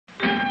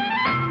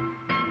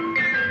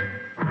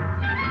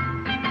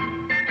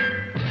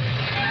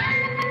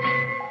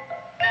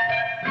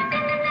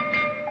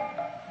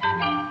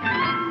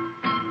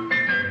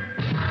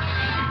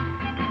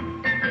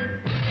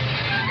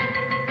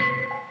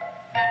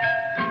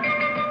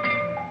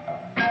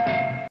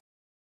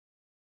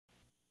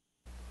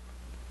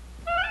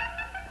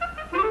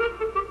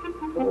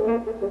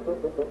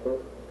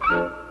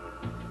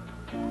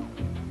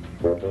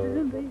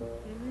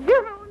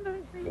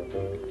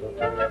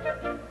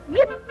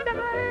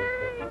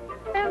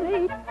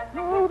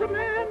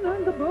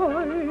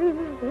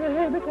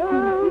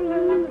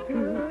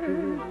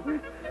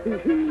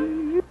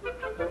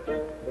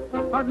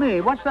Pardon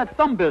me, what's that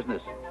thumb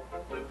business?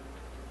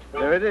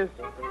 There it is.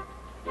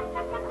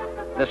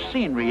 The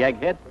scenery,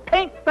 egghead.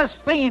 Paint the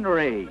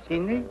scenery.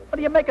 Scenery? What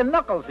are you making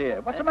knuckles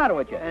here? What's the matter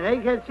with you? An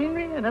egghead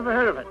scenery? I never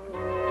heard of it.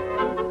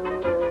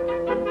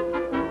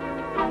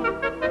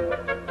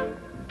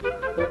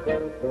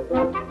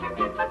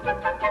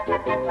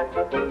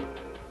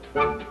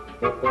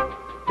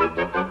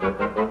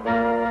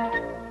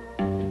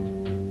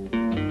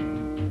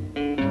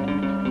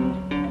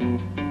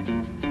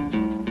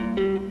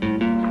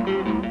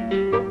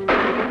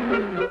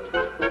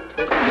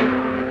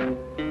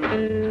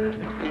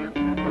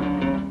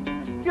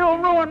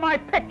 My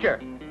picture.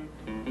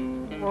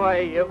 Why,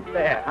 you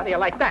there. How do you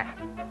like that?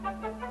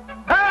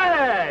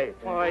 Hey!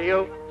 Why,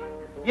 you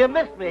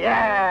missed me.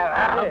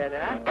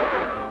 Yeah.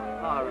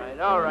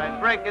 All right.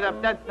 Break it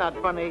up. That's not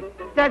funny.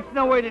 That's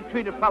no way to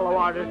treat a fellow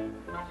artist.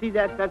 See,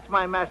 that's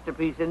my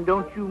masterpiece, and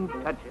don't you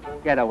touch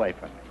it. Get away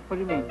from me. What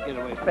do you mean, get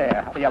away from me?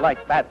 There. How do you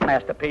like that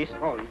masterpiece?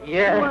 Oh,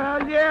 yeah.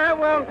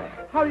 Well,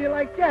 how do you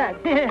like that?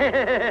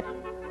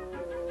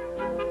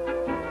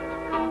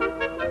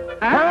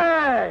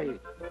 Hey!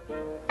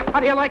 How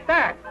do you like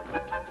that?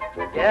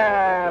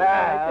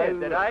 Yeah, I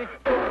did I?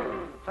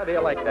 How do you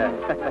like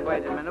that?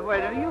 Wait a minute.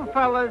 You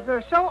fellas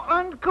are so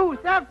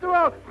uncouth. After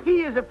all,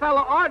 he is a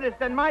fellow artist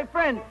and my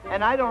friend,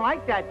 and I don't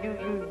like that. You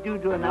do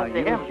doing that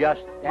to him. You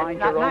just mind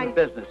your own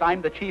business.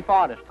 I'm the chief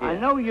artist here. I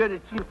know you're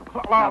the chief.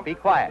 Now, be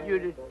quiet. You're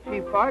the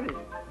chief artist,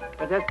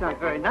 but that's not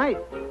very nice.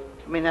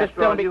 I mean, Just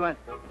after all, tell me- you want...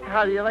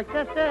 How do you like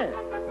that there?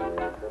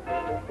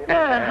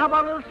 Yeah, how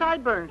about little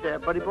sideburns there,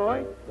 buddy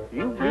boy?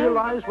 You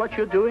realize what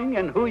you're doing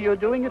and who you're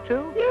doing it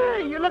to? Yeah,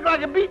 you look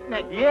like a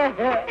beatnik. Yeah.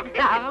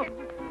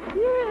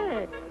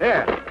 Yeah.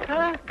 There.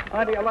 Huh?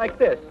 How do you like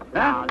this?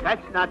 Now,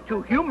 that's not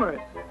too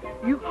humorous.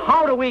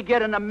 How do we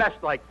get in a mess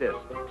like this?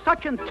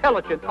 Such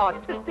intelligent,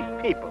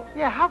 artistic people.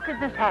 Yeah, how could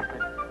this happen?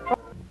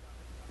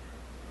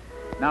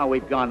 Now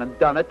we've gone and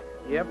done it.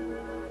 Yep.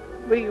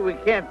 We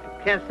can't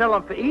sell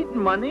them for eating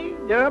money.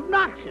 They're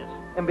obnoxious.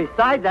 And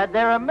besides that,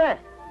 they're a mess.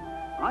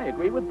 I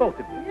agree with both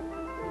of you.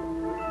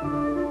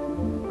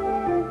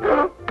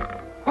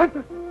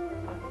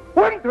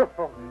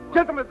 Wonderful!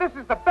 Gentlemen, this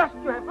is the best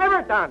you have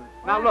ever done.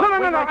 Now, look, No,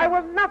 I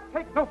will not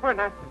take no for an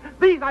answer.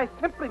 These I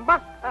simply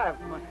must have.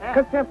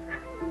 Contemporary,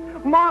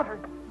 modern,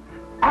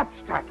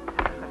 abstract.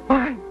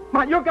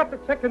 Mine. You'll get the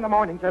check in the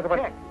morning, gentlemen.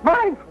 Check?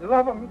 Mine.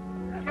 Love them.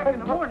 Check in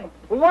the morning.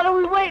 Well, what are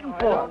we waiting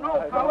for?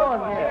 No, Come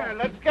on here.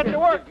 Let's get to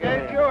work.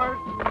 It's yours.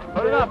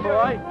 Put it up,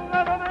 boy.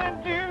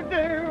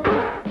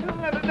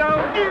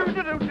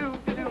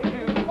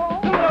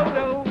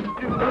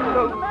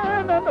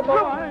 Man and the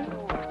boy.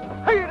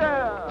 Hey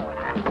there.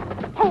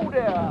 Ho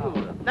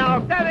there. Now,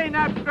 if that ain't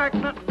abstract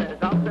nutmeg,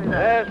 I'll say that.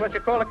 There's what you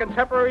call a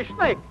contemporary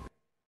snake.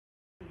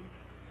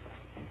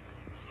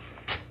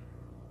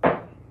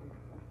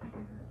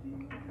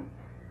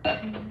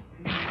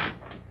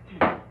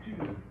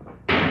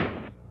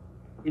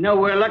 You know,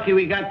 we're lucky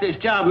we got this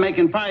job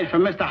making pies for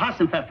Mr.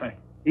 Hassenpfeffer.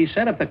 He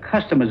said if the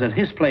customers at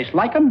his place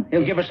like them,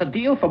 he'll give us a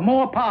deal for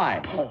more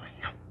pie.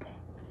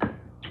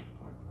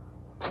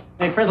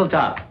 Hey,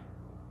 Frizzletop,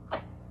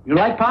 You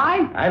like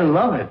pie? I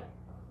love it.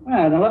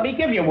 Well, then let me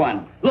give you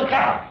one. Look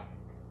out!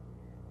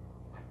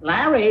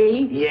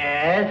 Larry.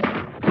 Yes?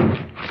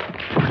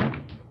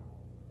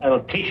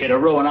 That'll teach you to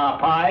ruin our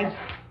pies.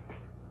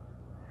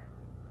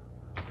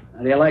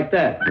 How do you like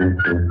that?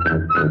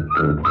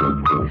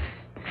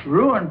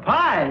 Ruin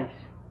pies?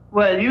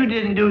 Well, you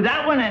didn't do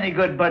that one any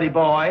good, buddy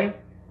boy.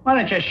 Why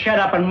don't you shut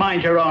up and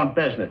mind your own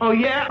business? Oh,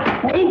 yeah?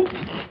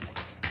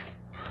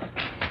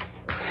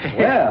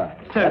 Yeah.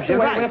 Serves That's the you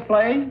way right. we're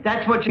playing.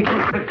 That's what you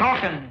keep for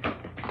talking.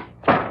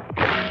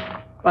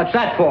 What's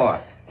that for?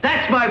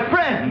 That's my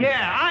friend.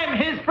 Yeah, I'm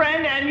his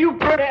friend, and you...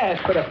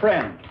 Ask for a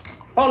friend.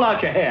 Hold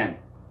out your hand.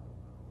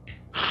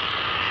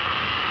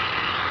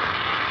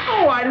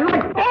 Oh,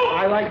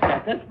 I like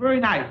that. That's very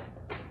nice.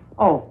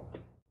 Oh.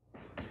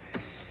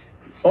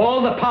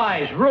 All the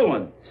pies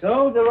ruined.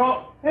 So they're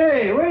all...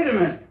 Hey, wait a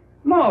minute.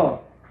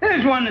 Mo,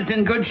 there's one that's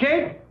in good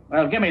shape.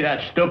 Well, give me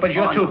that, stupid.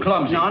 You're too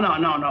clumsy. No. Oh,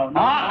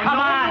 come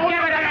on.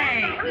 Give it to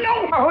me.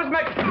 No, who's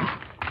making...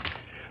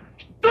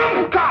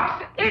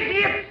 Dummkopf!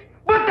 Idiots!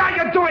 What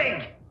are you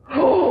doing?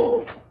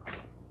 Oh,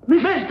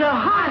 Mr.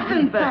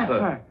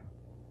 Hassenpfeffer.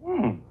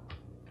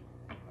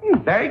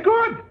 Very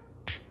good.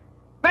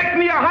 Bet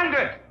me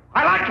 100.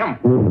 I like him.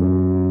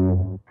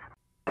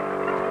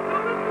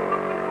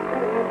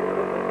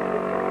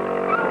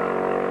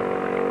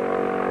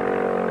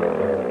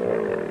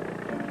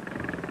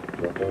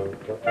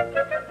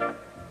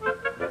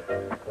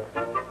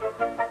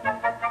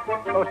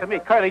 Supposed to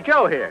meet Curly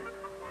Joe here.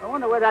 I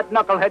wonder where that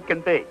knucklehead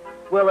can be.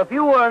 Well, if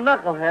you were a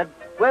knucklehead,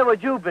 where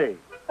would you be?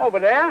 Over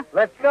there?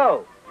 Let's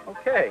go.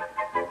 Okay.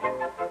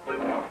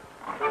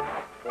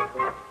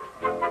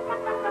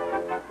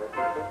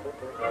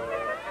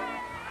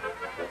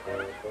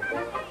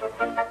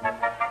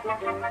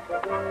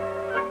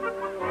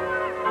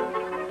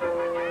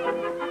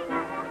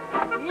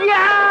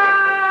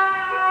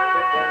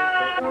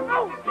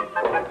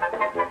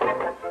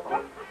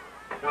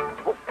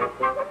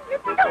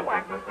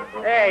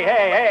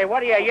 Hey,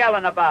 what are you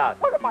yelling about?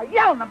 What am I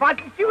yelling about?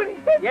 You see what he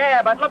did?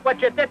 Yeah, but look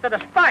what you did to the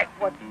spike.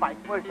 What spike?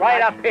 Where's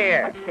Right up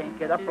here. I can't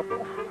get up.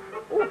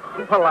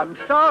 Well, I'm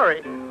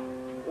sorry.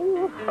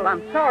 Well,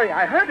 I'm sorry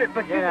I heard it,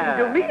 but you didn't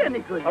do me any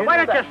good. Well,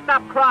 why don't you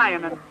stop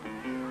crying and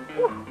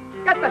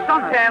get the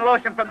suntan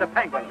lotion from the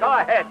penguin? Go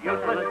ahead,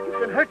 useless. You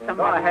can hurt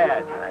somebody. Go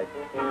ahead.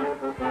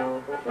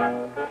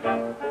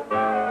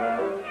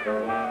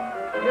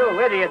 You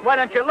idiot, why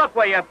don't you look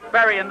where you're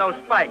burying those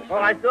spikes?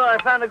 Well, I thought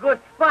I found a good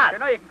spot. You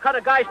know, you can cut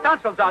a guy's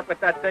tonsils out with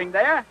that thing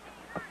there.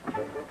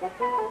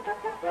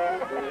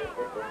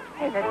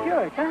 Hey, that's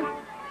yours, huh?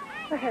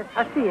 Go ahead.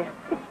 I'll see you.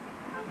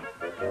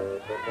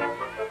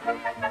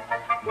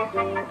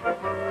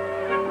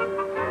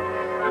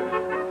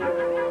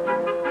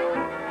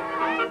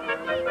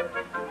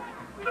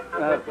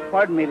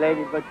 Pardon me,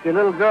 lady, but your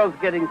little girl's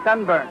getting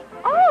sunburned.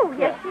 Oh,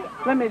 yes.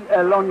 Let me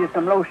loan you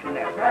some lotion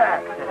there.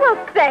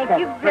 Well, thank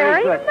you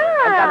very good. much.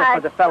 I got it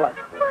for the fellas.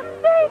 Well,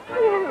 thank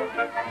you.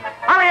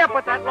 Hurry up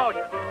with that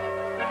lotion.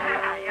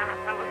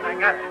 I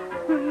got it.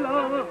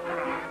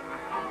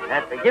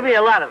 That's it. Give me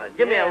a lot of it.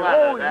 Give me a lot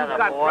of it. You Atta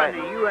got boy.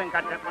 plenty. You ain't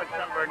got that much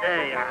sunburn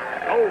day.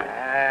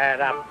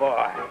 Atta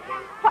boy.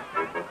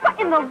 What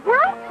in the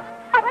world?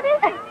 What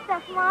is this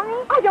stuff,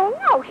 Mommy? I don't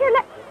know. Here,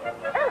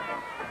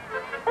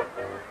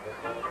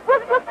 Will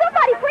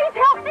somebody please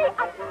help me?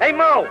 Hey,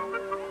 Mo.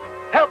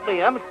 Help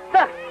me. I'm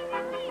stuck.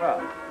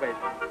 Well, wait.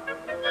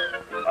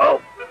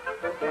 Oh.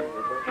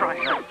 Try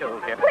not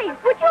to, Jim. Please,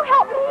 would you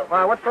help me?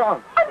 Well, what's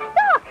wrong? I'm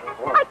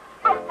stuck.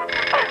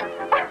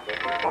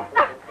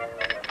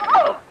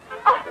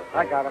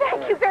 I got it.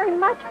 Thank you very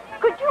much.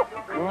 Could you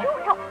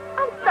help?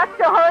 I'm stuck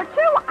to her,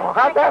 too. Well,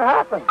 how'd that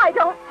happen? I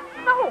don't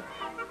know.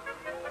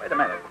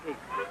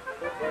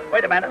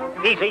 Wait a minute.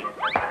 Easy.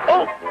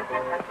 Oh!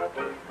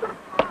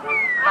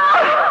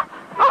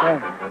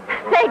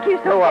 Thank you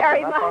so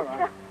very much.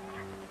 right.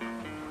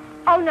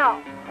 Oh,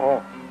 no.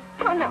 Oh.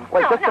 Oh, no.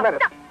 Wait, no, just a no,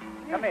 minute.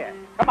 no. Come here.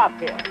 Come up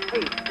here.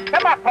 Please.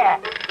 Come up here.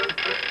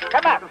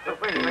 Come up.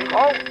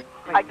 Oh,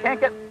 I can't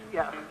get...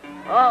 Yeah.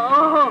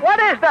 What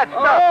is that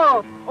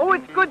stuff? Oh,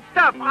 it's good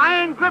stuff.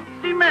 Iron grip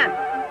cement.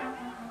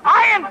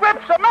 Iron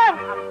grip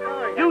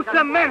cement? You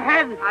cement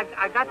head.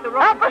 I got the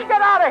rope. Help us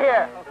get out of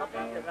here.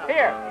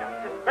 Here.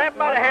 Just grab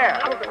by the hair.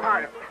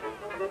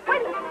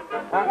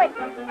 Wait.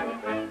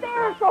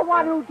 There's the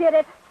one who did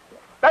it.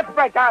 Let's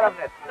break out of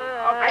this.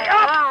 Okay,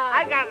 up.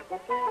 I got it.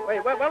 Wait,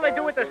 what'll they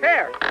do with this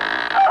hair?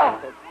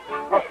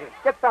 Okay,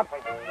 get something.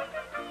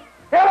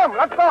 Hit him.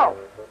 Let's go.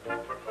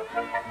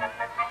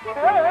 Here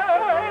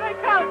they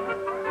come.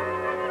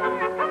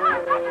 Come on,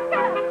 let's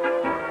go.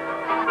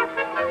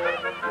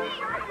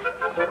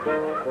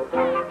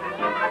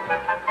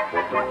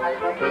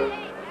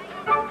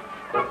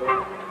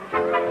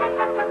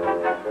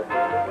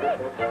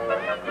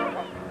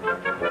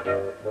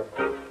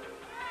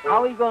 How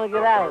are we going to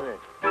get out of this?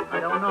 I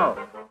don't know.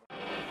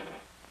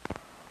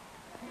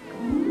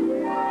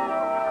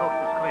 Coast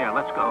is clear.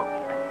 Let's go.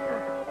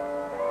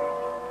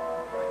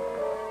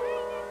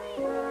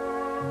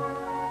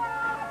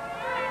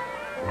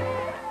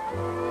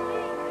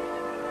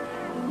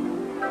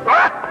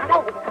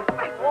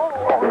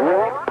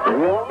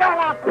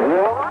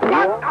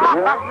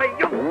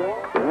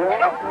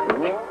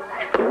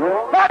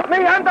 Not me,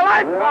 I'm the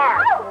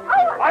lifeguard.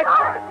 Oh,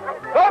 Lifeguard.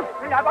 Don't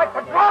see, I'd like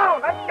to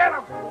drown. Let's get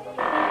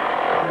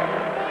him.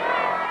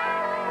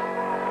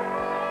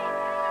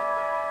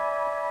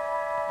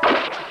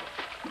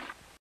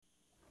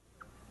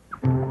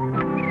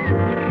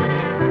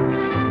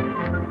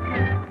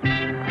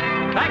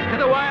 Back to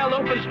the wild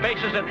open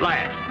spaces at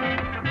last.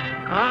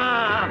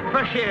 Ah,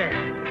 fresh air.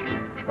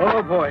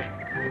 Oh, boy.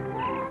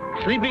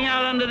 Sleeping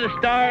out under the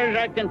stars,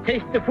 I can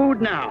taste the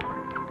food now.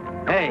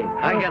 Hey,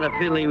 I got a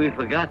feeling we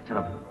forgot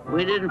something.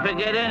 We didn't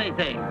forget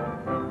anything.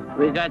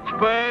 We got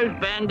spurs,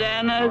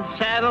 bandanas,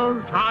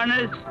 saddles,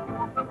 harness.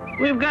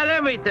 We've got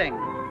everything.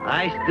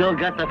 I still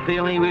got the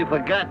feeling we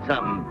forgot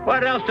something.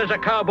 What else does a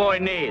cowboy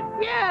need?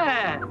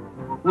 Yeah.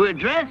 We're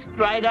dressed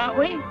right, aren't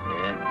we?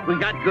 Yeah. We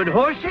got good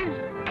horses.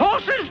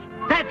 Horses?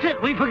 That's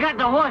it. We forgot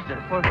the horses.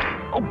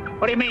 Oh,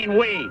 what do you mean,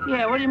 we?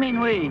 Yeah, what do you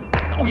mean we?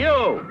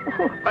 You.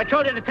 I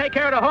told you to take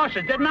care of the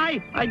horses, didn't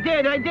I? I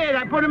did. I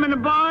put them in the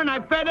barn, I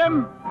fed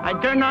them, I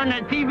turned on the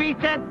TV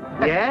set.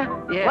 Yeah?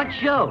 Yeah. What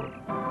show?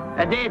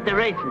 A day at the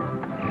races.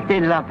 They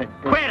love it.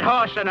 Quit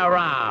horsing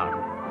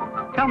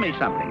around. Tell me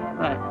something.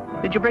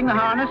 Did you bring the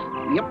harness?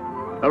 Yep.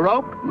 A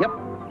rope? Yep.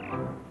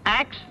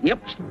 Axe?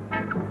 Yep.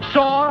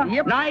 Saw?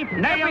 Yep. Knife?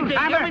 Nail? Everything,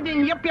 Hammer?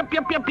 everything. Yep.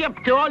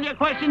 To all your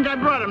questions, I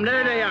brought them.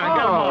 There they are.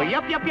 Get 'em Oh, all.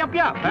 yup. Yeah.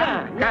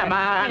 Come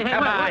on, Hey,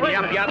 come on, wait,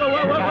 yup.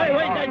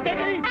 Wait. Take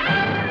it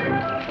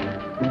easy.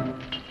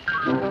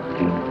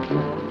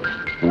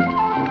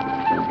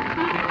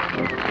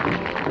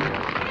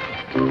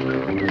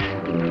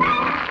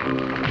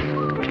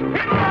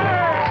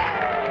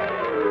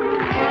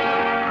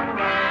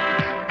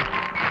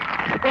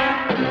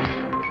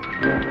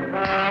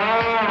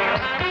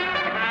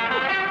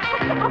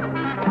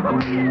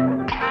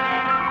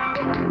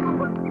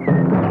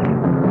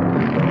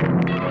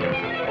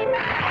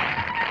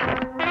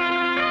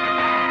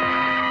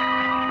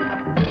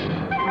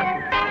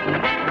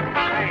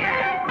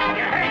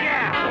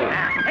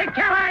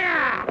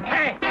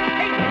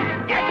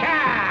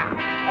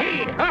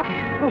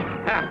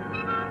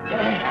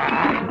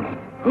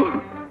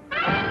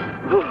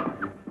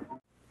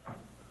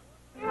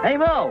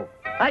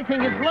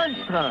 think it's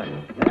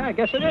lunchtime. Yeah, I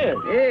guess it is.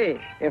 Hey,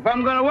 if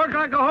I'm going to work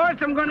like a horse,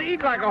 I'm going to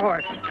eat like a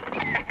horse.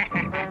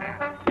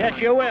 Yes,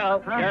 you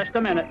will. Huh? Just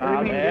a minute.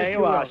 Oh, there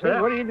you are,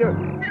 sir. What are you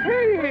doing?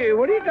 Hey,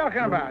 what are you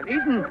talking about?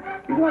 Eating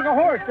like a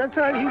horse. That's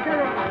right. He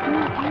said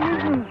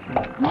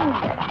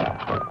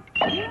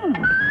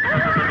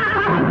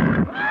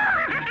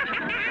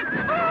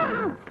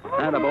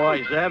Atta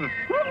boy, Zeb.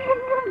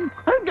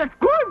 That's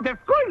good.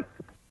 That's good.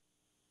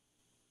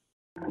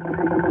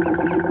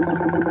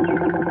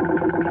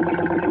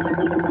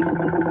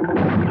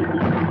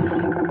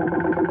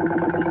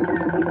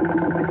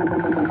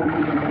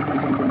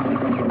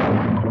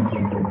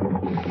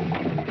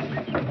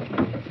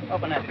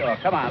 Open that door.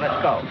 Come on,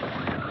 let's go.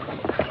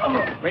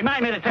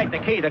 Remind me to take the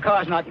key. The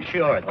car's not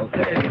insured.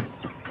 Okay.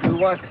 You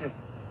watch it.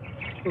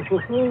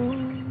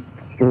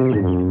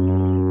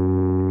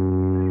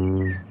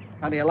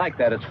 How do you like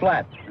that? It's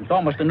flat. It's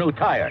almost a new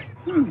tire.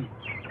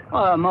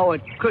 Oh, Mo,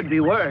 it could be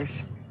worse.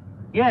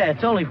 Yeah,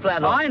 it's only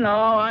flat on...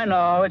 I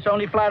know. It's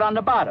only flat on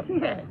the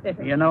bottom.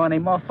 You know any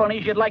more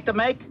funnies you'd like to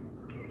make?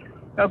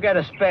 Go get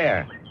a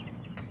spare.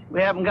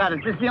 We haven't got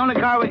it. This is the only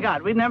car we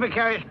got. We never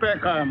carry a spare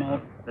car, Mo.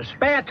 The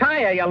spare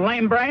tire, you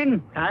lame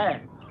brain.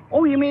 Tire?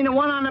 Oh, you mean the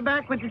one on the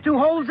back with the 2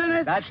 holes in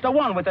it? That's the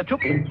one with the 2...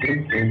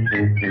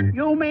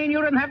 You mean you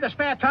didn't have the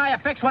spare tire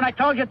fixed when I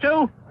told you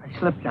to? I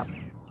slipped up.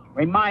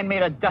 Remind me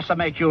to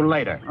decimate you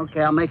later. Okay,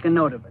 I'll make a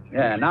note of it.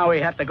 Yeah, now we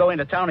have to go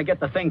into town and get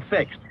the thing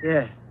fixed.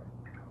 Yeah.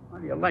 How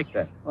do you like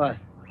that? What?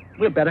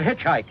 We better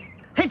hitchhike.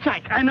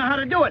 Hitchhike? I know how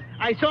to do it.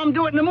 I saw him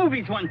do it in the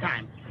movies one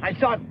time. I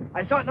saw it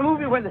in the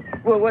movie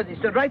where he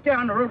stood right there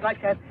on the roof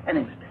like that, and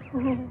then...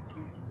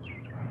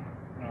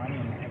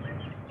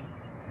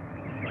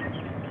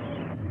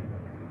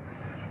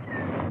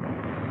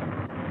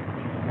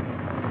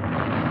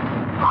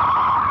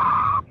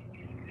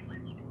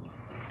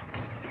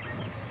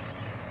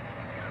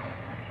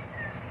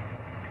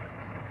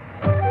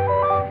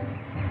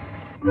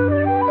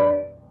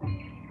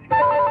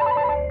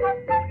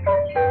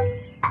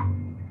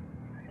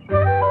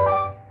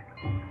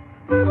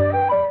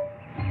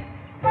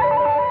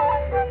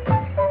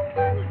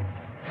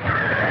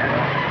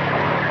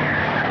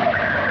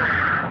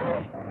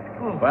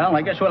 Well,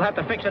 I guess we'll have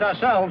to fix it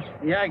ourselves.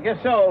 Yeah, I guess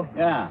so.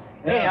 Yeah.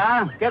 Hey,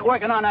 get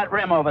working on that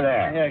rim over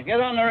there. Yeah, get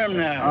on the rim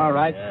now. All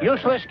right. Yeah.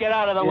 Useless, get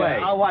out of the way.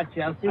 I'll watch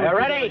you. I'll see what you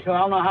ready? do, so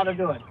I'll know how to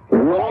do it.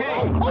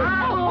 Okay.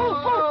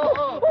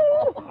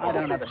 I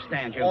don't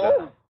understand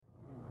you.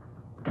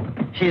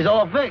 She's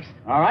all fixed.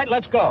 All right,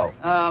 let's go.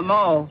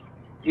 Mo,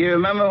 you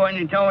remember when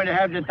you told me to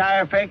have the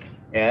tire fixed?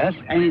 Yes.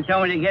 And you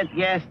told me to get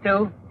gas,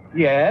 too?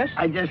 Yes.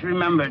 I just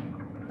remembered.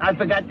 I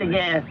forgot the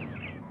gas.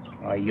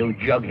 Oh, you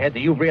jughead, do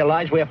you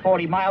realize we're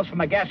 40 miles from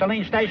a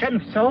gasoline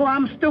station? So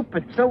I'm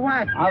stupid. So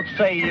what? I'll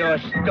say you're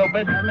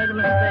stupid. I made a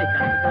mistake.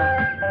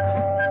 I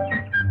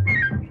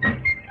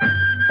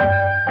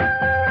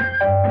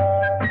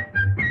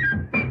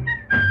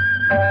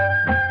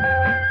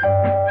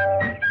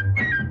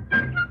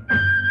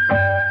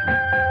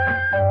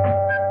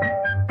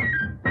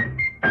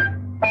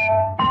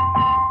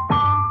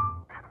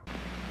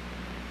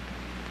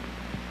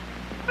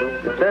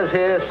It says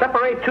here,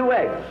 separate 2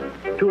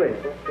 eggs. 2 eggs.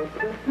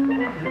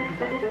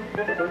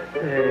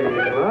 There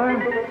you are.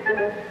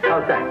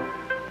 How's that?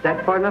 Is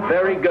that far enough?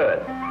 Very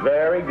good.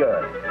 Very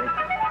good.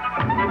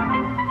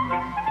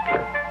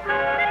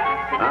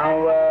 Now,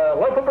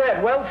 loaf of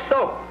bread, well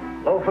soaked.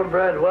 Loaf of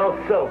bread, well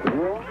soaked.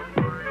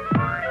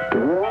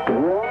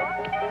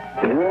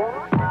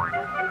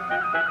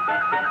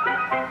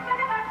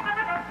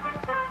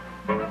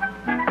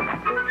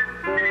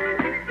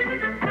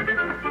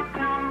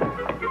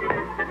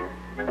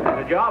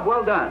 Job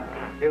well done.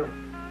 Thank you.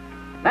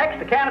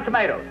 Next, a can of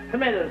tomatoes.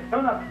 Tomatoes,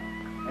 coming up.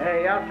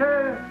 Hey, yes,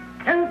 sir.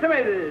 10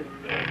 tomatoes.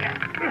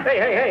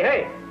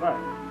 Hey. What?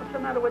 What's the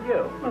matter with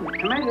you? Well,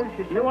 tomatoes,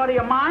 You out of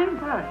your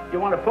mind? What? You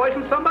want to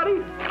poison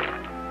somebody?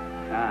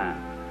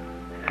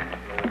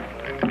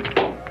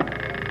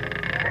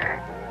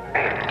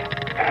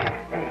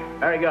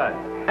 Very good.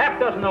 Half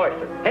dozen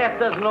oysters. Half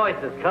dozen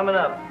oysters, coming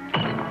up.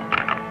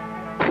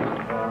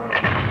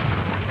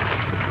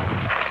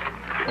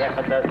 Half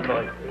a dozen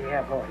oysters.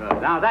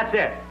 Good. Now, that's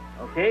it.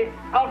 Okay,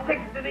 I'll take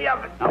it to the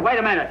oven. Now, wait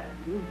a minute.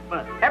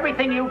 What?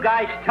 Everything you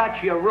guys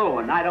touch, you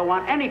ruin. I don't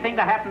want anything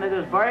to happen to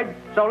this bird,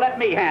 so let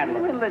me handle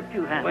it. We'll let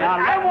you handle it. Now,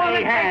 let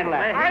me handle it.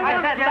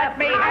 I said let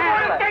me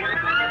handle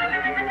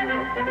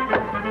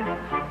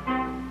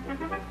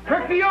it.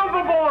 Turkey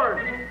overboard!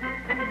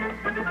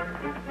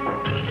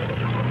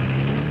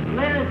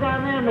 Laying us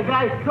down there and the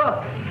guy's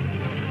cook.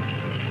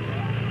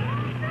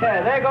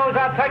 Yeah, there goes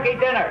our turkey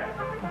dinner.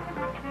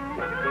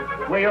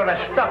 We ought to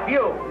stuff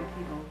you.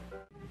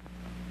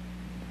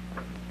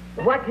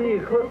 What can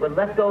you cook with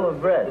leftover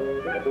bread?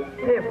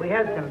 Hey, if we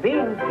had some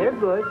beans, they're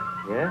good.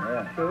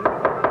 Yeah? Sure.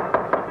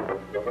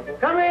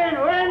 Come in,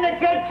 we're in the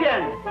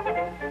kitchen.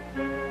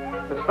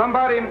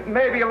 Somebody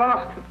maybe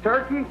lost the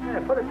turkey? Yeah,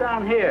 put it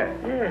down here.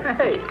 Yeah.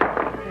 Hey,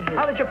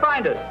 how did you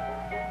find us?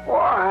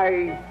 Well,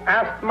 I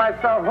asked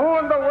myself, who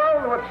in the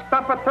world would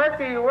stuff a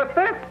turkey with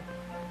this?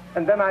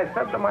 And then I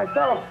said to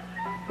myself,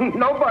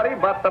 Nobody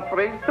but the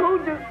Three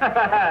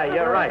Stooges.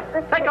 You're right.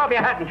 Take off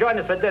your hat and join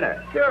us for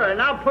dinner. Sure,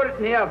 and I'll put it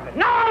in the oven.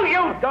 No,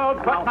 you don't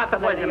put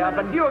nothing in the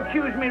oven. You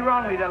accused me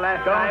wrongly the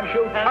last time. Don't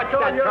you touch It's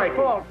all that your turkey.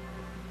 fault.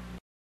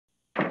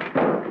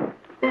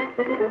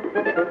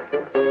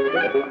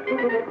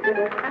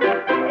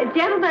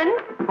 Gentlemen,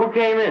 Who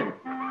came in?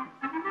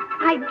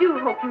 I do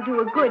hope you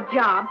do a good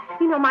job.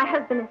 You know, my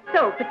husband is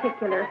so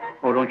particular.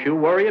 Oh, don't you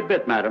worry a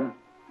bit, madam.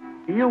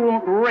 You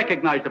won't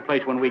recognize the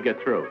place when we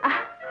get through.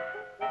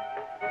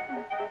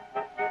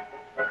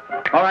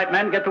 All right,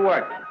 men, get to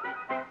work.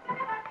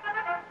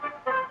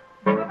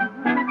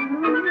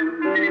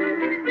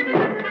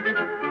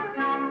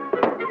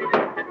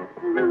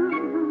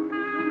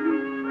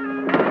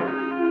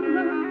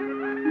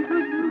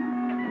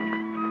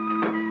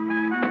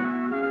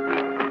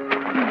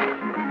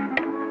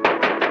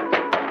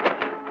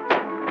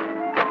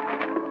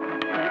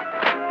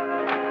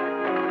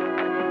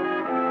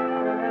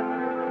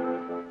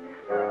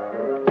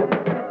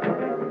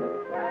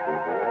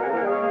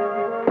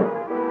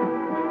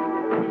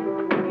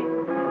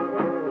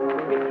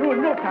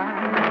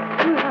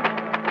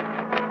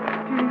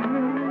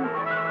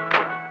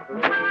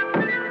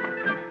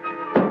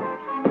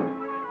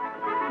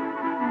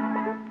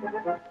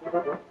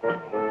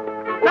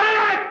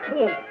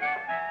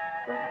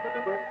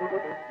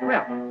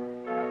 Well,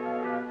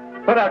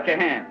 put out your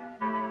hand.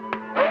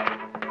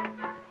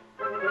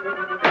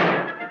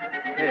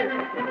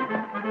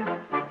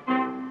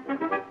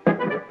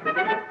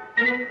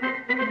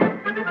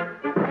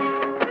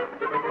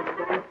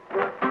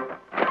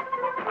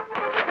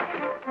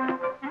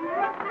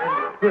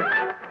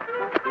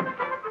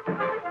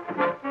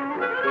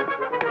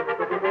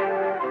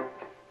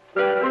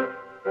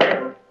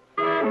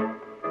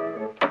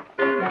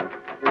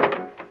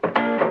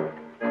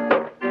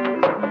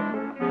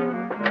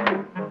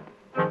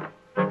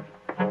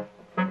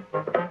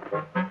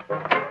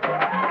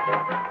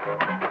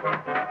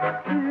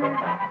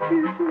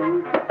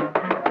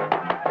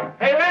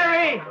 Hey,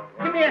 Larry,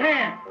 give me a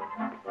hand.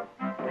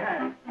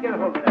 Yeah, get a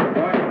hold of that,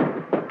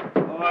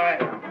 boy. All right.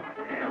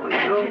 There we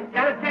go.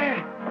 Got it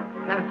there.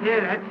 That's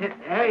it, that's it.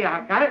 There you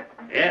are. Got it?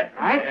 Yeah.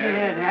 Right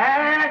there.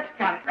 That's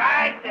got it.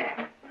 Right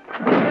there.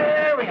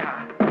 There we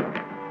are.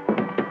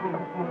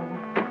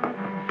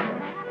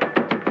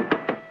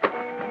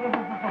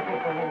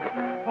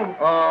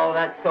 Oh,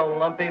 that's so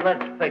lumpy.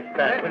 Let's fix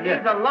that, will you?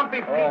 It's a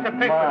lumpy piece of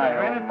paper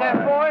there, ain't it, my.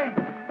 that boy?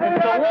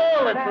 It's the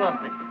wall that's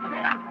lumpy.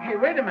 Hey,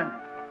 wait a minute.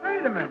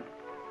 Wait a minute.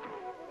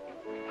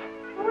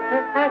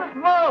 That's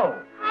Moe.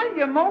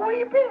 Hiya, Moe. Where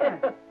you been?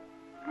 What's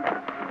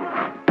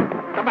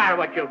the matter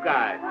with you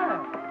guys?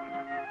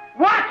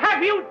 What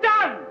have you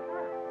done?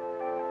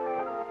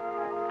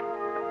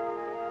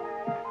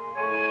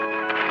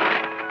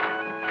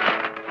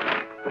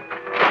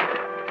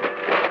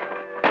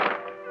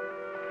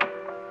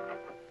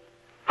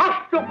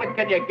 How stupid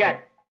can you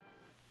get?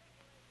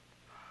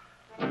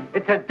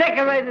 It's a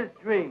decorator's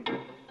dream.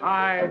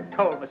 I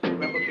told Mrs.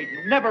 Wimble she'd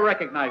never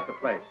recognize the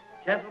place.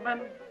 Gentlemen,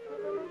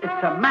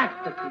 it's a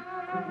masterpiece.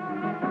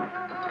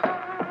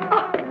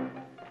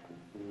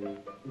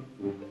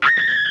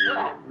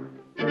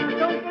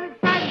 Don't get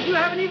excited. You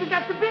haven't even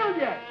got the bill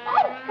yet.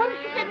 Oh, what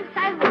did you get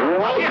excited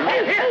about?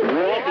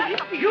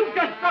 Here. You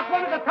just struck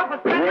one of the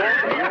toughest men.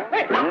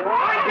 Hey,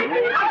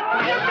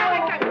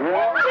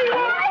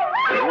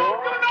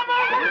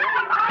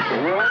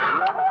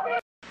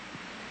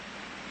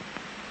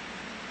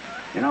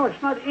 You know,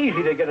 it's not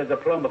easy to get a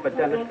diploma for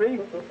dentistry.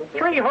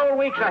 3 whole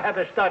weeks I had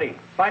to study,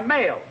 by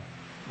mail.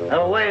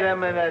 Oh, wait a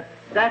minute.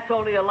 That's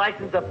only a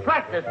license to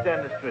practice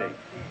dentistry.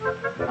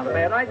 Not a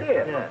bad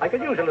idea. Yeah. I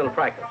could use a little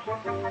practice.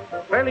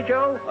 Fairly,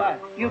 Joe?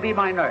 What? You be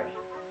my nurse.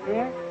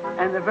 Yeah,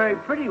 and a very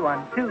pretty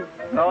one, too.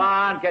 Go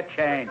on, get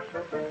changed.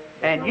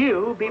 And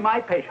you be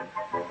my patient.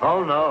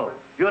 Oh, no.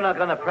 You're not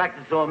going to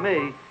practice on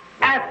me.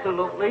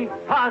 Absolutely,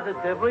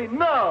 positively,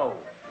 no.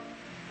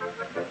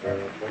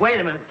 Wait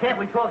a minute. Can't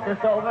we talk this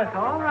over?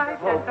 All right,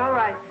 that's all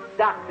right.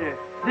 Doctor,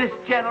 this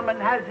gentleman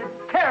has a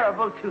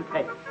terrible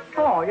toothache.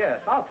 Oh,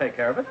 yes, I'll take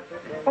care of it.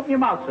 Open your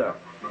mouth, sir.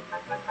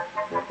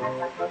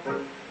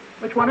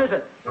 Which one is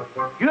it?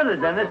 You're the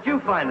dentist.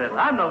 You find it.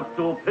 I'm no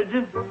stool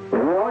pigeon.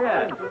 Oh,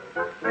 yes.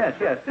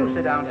 Yes, do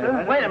sit down,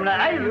 sir. Wait a minute.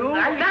 I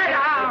Sit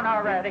down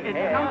already.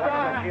 Here, how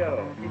about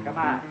you? Come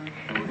on.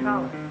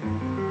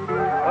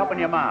 Open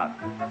your mouth.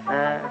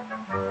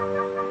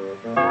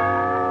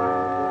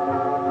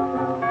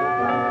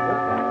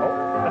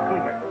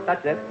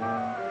 That's it.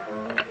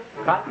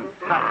 Cotton.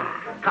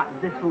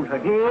 Cotton, this won't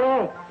hurt.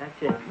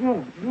 That's it.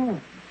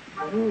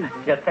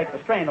 Just take the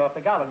strain off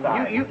the goblet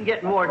side. You can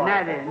get more than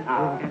that in.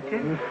 That's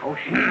it. Oh,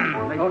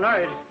 shit. Oh,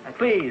 nurse,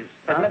 please,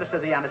 administer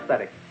the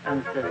anesthetic.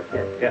 Anesthetic,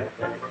 yes. Yes.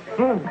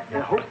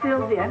 Hold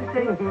still, the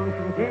anesthetic.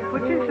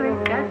 Put your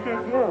sleep. That's it.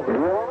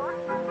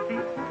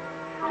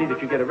 See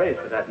that you get a raise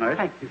for that, nurse.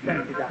 Thank you,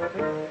 doctor.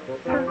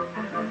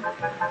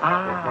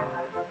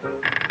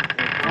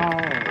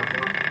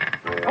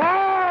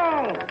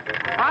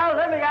 Oh,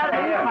 let me out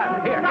of here.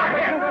 Here.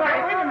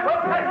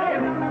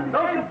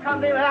 Don't you come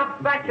don't even have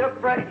to back your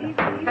break. Take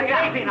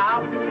it easy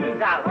now.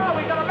 He's out. Oh,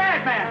 we got a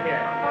madman here.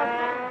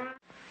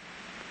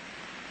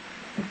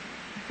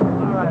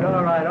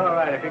 All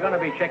right. If you're going to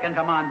be chicken,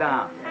 come on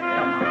down.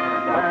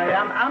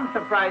 I'm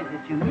surprised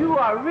at you. You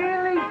are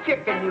really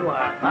chicken, you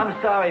are. I'm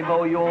sorry,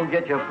 Moe, you won't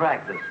get your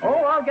practice.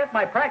 Oh, I'll get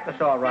my practice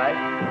all right.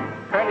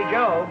 Curly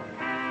Joe.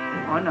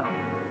 Oh, no.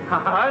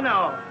 Oh,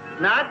 no.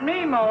 Not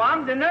me, Moe.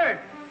 I'm the nurse.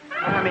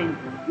 I mean,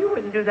 you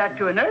wouldn't do that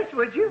to a nurse,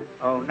 would you?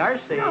 Oh,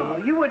 nursey. No,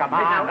 you wouldn't. Come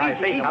on, Now,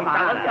 Nursey, come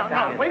on.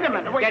 No, wait a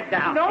minute. Wait. Get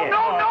down. No, Here. no.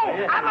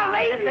 I'm a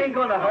lady. This ain't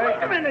gonna hurt.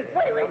 Wait a minute.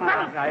 Wait. Come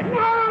on, Nursey. Come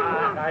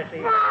on,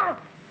 Nursey.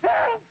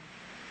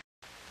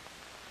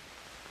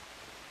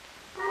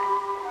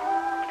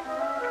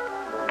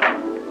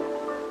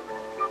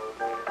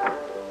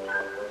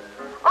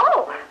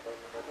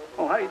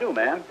 Oh, how do you do,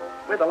 ma'am?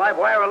 We're the Live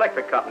Wire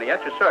Electric Company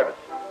at your service.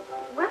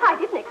 Well, I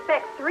didn't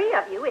expect 3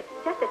 of you. It's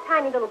just a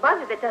tiny little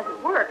buzzer that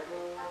doesn't work.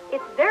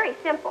 It's very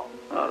simple.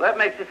 Oh, that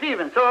makes us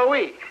even. So are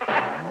we.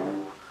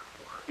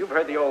 You've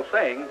heard the old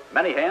saying,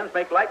 many hands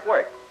make light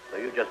work. So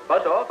you just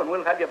buzz off and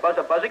we'll have your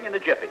buzzer buzzing in a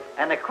jiffy.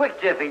 And a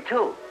quick jiffy,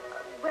 too.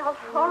 Well,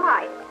 all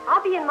right.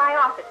 I'll be in my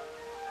office.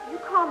 You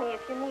call me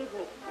if you need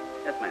me.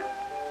 Yes, ma'am.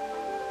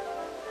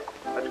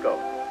 Let's go.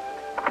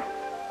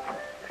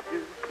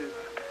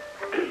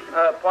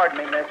 Pardon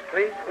me, miss.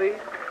 Please.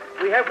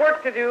 We have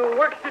work to do.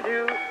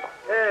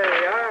 There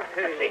we are.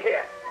 Let's see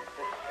here.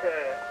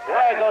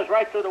 Wire goes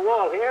right through the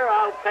wall here.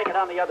 I'll take it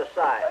on the other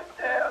side.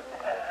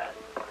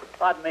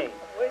 Pardon me.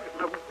 Wait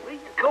a minute. Where you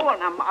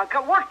going? I've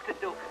got work to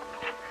do.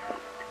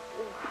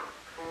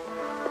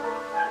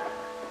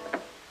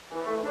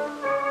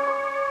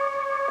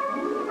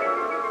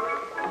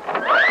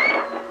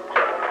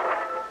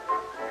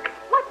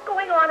 What's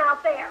going on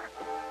out there?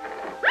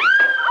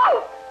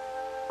 Oh!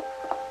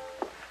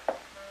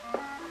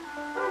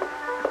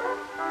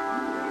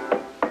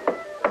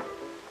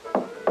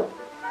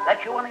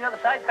 That you on the other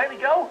side, Curly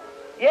Joe?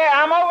 Yeah,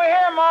 I'm over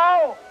here,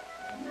 Mo.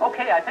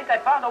 Okay, I think I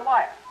found a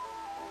wire.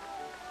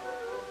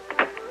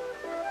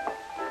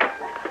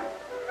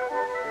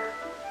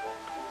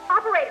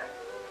 Operator!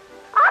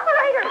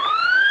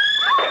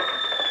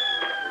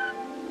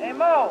 Hey,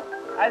 Mo,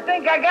 I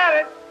think I got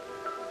it.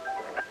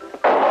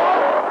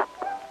 Oh,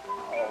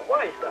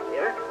 wire's down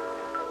here.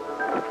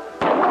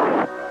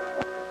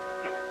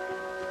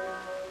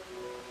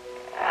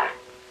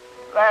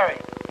 Larry,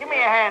 give me a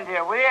hand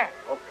here, will you?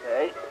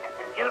 Okay.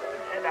 Get up.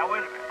 Now, wait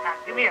a minute. Now,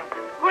 give me a...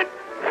 Good.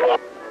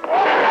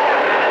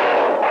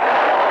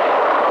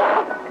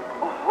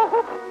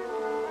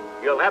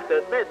 You'll have to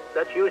admit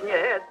that's using your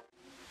head.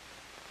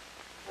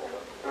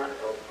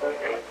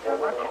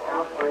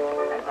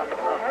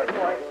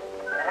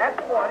 That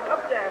boy,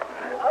 up there.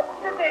 Up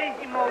the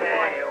daisy, Mo.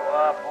 There you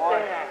are, boy.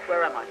 Yeah.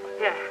 Where am I?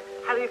 Yeah.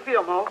 How do you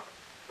feel, Mo?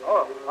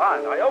 Oh,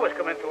 fine. I always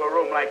come into a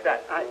room like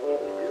that.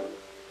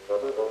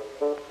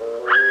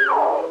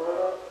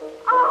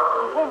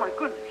 Oh, my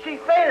goodness. She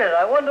fainted.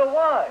 I wonder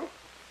why.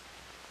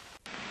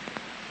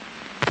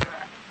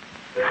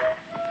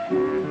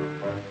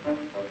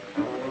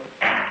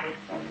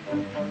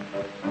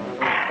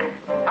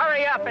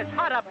 Hurry up. It's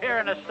hot up here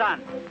in the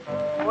sun.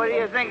 What do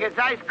you think? It's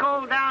ice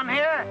cold down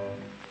here?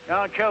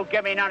 Don't you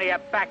give me none of your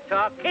back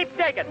talk. Keep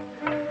digging.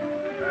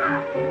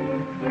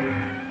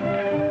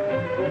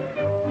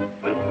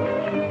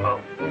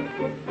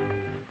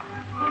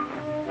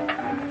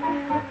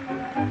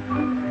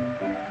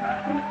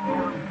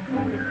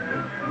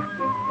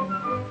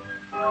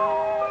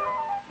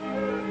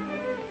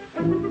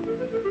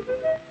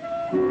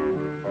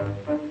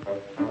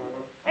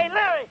 Hey,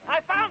 Larry,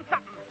 I found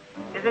something.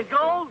 Is it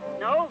gold?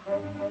 No.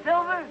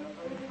 Silver?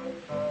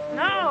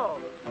 No.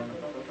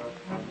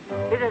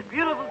 Is it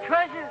beautiful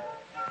treasure?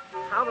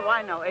 How do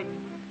I know?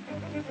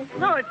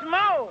 No, it's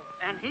Mo,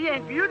 and he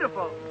ain't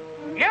beautiful.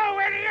 You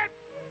idiot!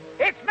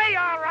 It's me,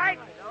 all right.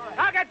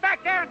 I'll get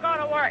back there and go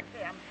to work.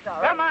 I'm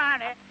sorry. Come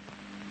on.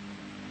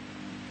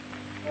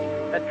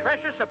 The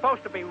treasure's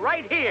supposed to be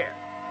right here,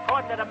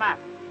 according to the map.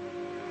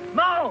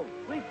 Mo,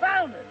 we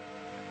found it.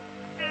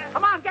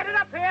 Come on, get it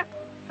up here.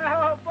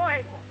 Oh,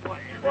 boy.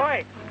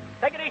 Boy.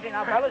 Take it easy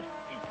now, fellas.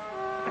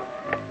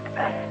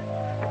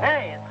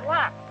 Hey, it's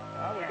locked.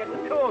 Well, we'll get the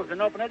tools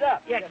and open it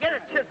up. Yeah, get a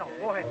chisel,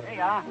 boy. There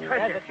you are.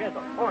 Treasure. There's a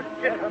chisel. Oh,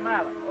 There's a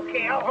mallet.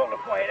 Okay, I'll hold it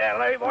for you there,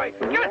 Larry boy.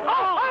 Give it.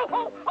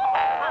 Oh!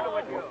 Out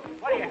with you.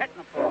 What are you hitting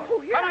them for?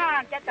 Oh, yeah. Come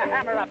on, get the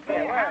hammer up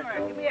here.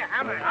 Give me a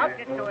hammer. I'll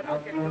get to it.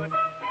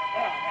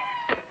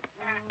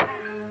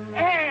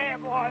 Hey,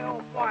 boy,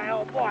 oh,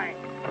 boy.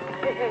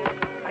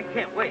 I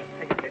can't wait.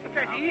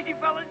 Treasure, easy,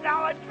 fellas,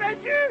 now. A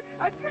treasure.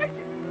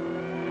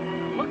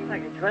 Looks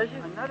like a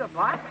treasure. Another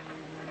box?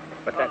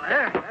 But that's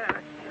there.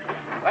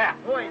 Well,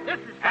 Boy, this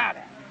is got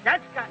it.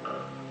 That's got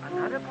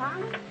another box?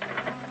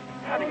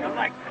 how do you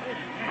like this?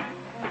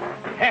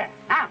 Here,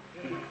 now.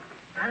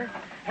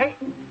 Hey.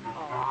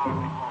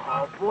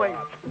 Oh, boy.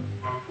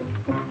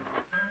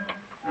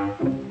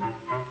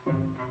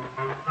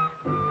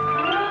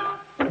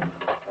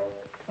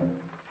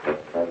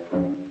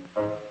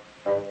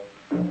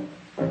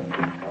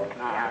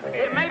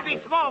 It may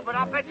be small, but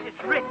I'll bet you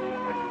it's rich.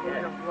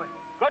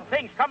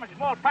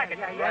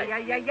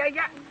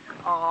 Yeah.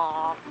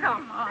 Oh,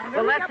 come on.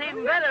 Well, that's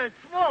even better. It's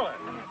smaller.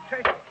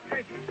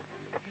 Tracy.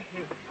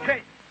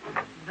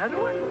 Another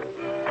one?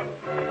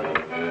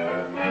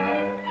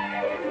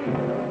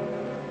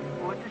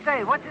 What's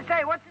it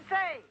say?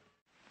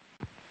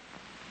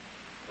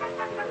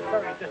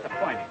 Very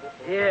disappointing.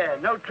 Yeah,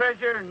 no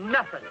treasure,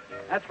 nothing.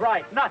 That's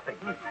right, nothing.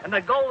 And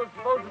the goal is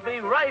supposed to be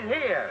right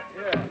here.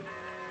 Yeah,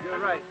 you're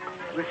right.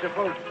 We're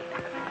supposed to.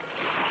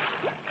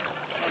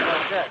 How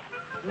about that?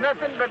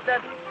 Nothing but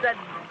that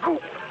goo.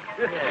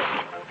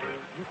 Yeah.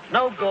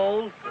 No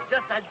gold,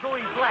 just that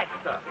gooey black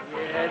stuff.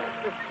 Yeah.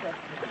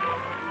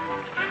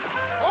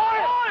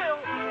 Oil!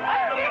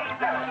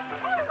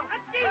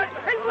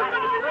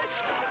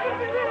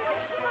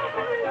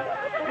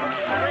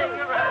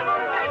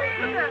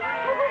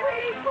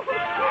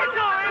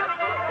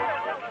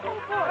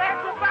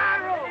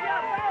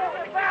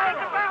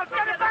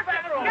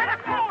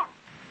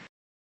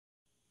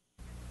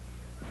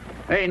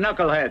 Hey,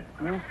 knucklehead.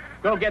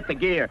 Go get the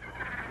gear.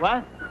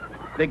 What?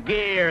 The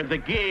gear.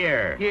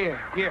 Gear.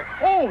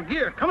 Oh,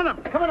 gear. Coming up.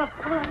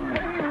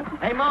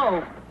 Hey,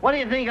 Mo, what do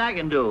you think I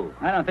can do?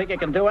 I don't think you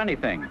can do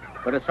anything.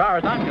 But as far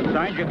as I'm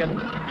concerned, you can...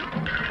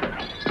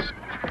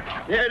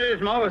 Here it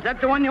is, Mo. Is that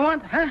the one you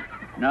want, huh?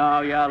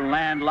 No, you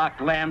landlocked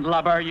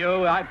landlubber,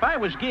 you. If I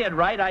was geared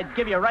right, I'd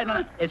give you right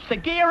on... It's the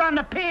gear on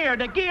the pier.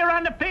 The gear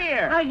on the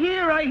pier. I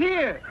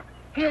hear.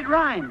 It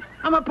rhymes.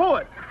 I'm a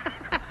poet.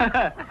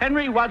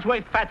 Henry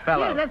Wadsworth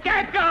Fatfellow. Yeah, that's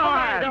Get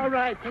going! All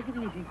right. Take it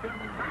easy.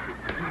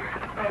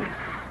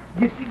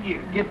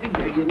 Get the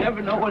gear. You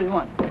never know what he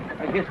wants.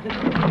 I guess this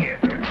is the gear.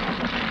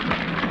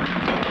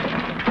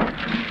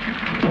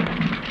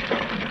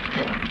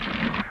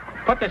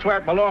 Put this where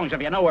it belongs,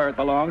 if you know where it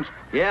belongs.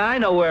 Yeah, I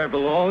know where it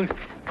belongs.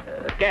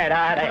 Get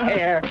out of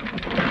here.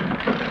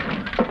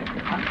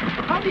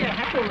 How do you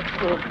handle it,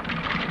 Stooge?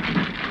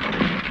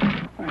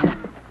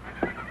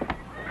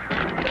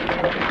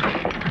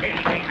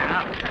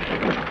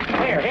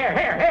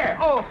 Here.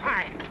 Oh,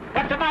 hi.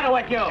 What's the matter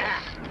with you?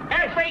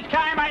 Every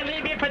time I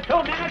leave you for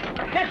 2 minutes,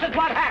 this is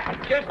what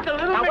happens. Just a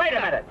little Now, bit. wait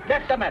a minute.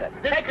 Just a minute.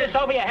 Take this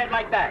over your head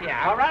like that.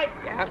 Yeah. All right?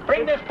 Yeah.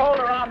 Bring this pole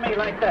around me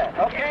like that,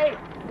 okay?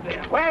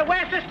 Yeah.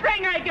 Where's the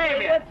string I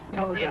gave you?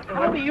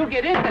 How do you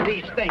get into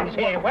these things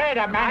Here, wait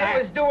a minute.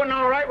 I was doing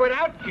all right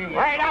without you.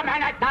 Wait a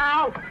minute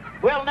now.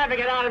 We'll never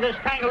get out of this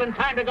tangle in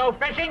time to go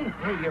fishing.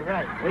 Hey, you're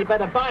right. We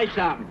better buy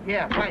some.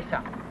 Yeah, buy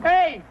some.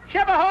 Hey,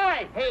 Shemp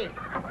Howard. Hey.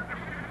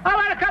 How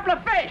about a couple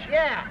of fish?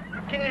 Yeah.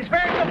 Can you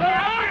spare some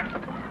more?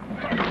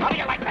 How do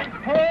you like that?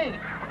 Hey.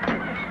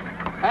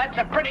 That's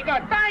a pretty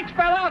good. Thanks,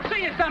 fella. I'll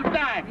see you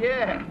sometime.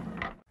 Yeah.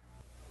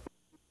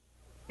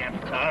 I'm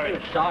sorry.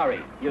 You're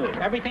sorry. You.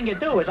 Everything you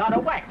do is out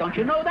of whack. Don't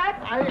you know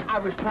that? I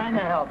was trying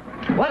to help.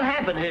 What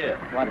happened here?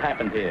 What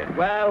happened here?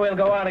 Well, we'll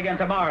go out again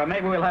tomorrow.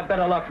 Maybe we'll have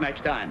better luck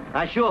next time.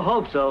 I sure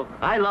hope so.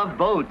 I love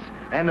boats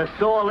and the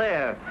salt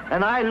air.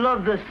 And I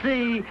love the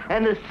sea,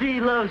 and the sea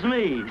loves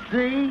me.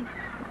 See?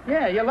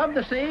 Yeah, you love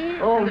the sea?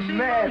 Oh, and the sea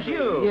man. loves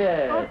you.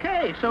 Yeah.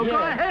 Okay, so go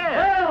Yeah.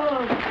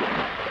 ahead.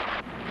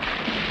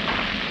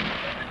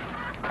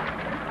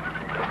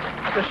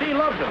 The sea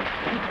loves him.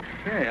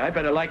 Hey, I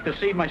better like the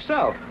sea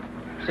myself.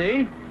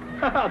 See?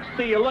 I'll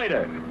see you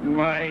later.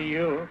 Why,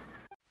 you...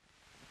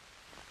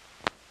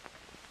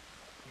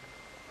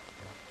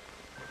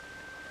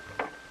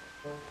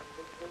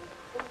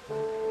 Hey,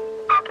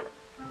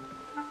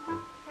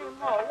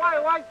 Mo,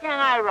 why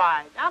can't I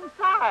ride? I'm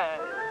tired.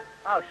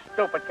 How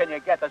stupid can you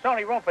get? There's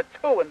only room for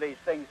 2 in these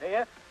things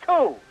here.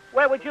 2.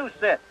 Where would you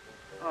sit?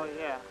 Oh,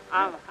 yeah.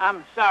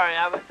 I'm sorry.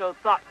 I was so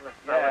thoughtless.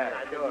 Yeah,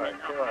 I didn't sure. mean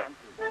no harm.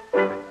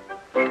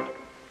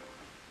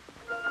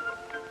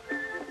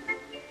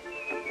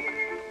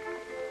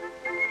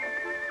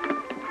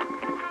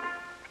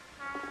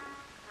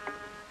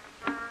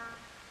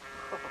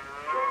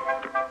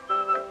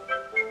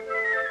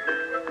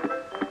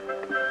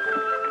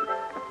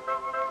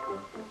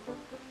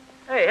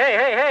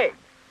 Hey.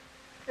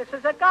 This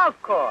is a golf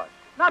course,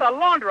 not a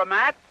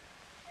laundromat.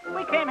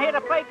 We came here to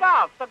play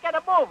golf, so get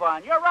a move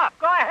on. You're up.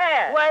 Go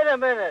ahead. Wait a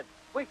minute.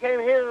 We came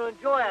here to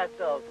enjoy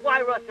ourselves.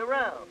 Why rush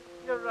around?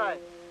 You're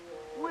right.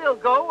 We'll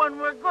go when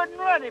we're good and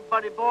ready,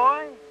 buddy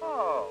boy.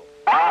 Oh.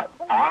 All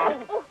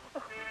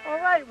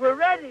right, we're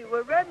ready.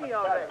 We're ready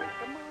already.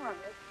 Come on,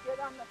 let's get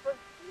on the first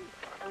tee.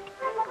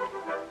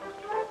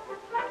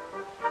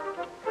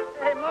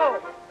 Hey, Mo.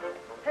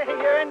 Hey,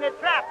 you're in the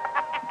trap.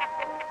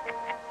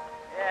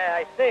 Yeah,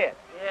 I see it.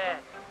 Yeah.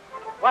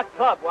 What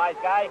club, wise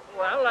guy?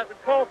 Well, I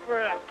would call for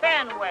a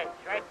stand wedge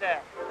right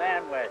there.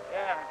 Sandwich.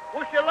 Yeah.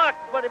 Wish you luck,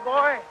 buddy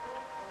boy.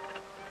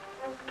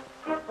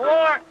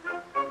 4.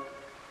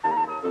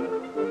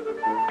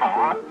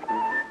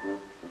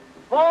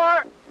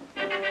 4.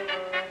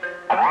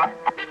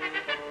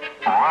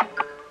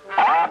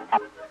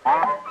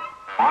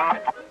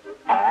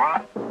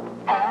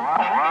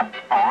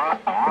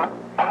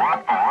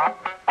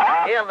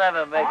 He'll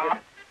never make it.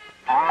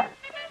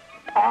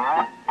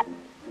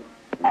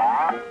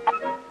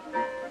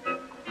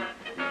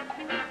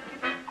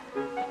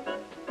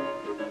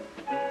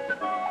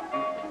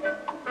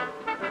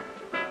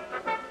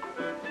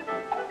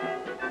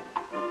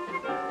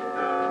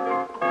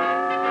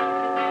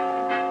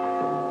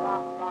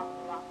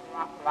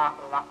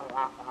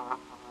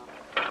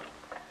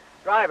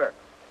 Driver.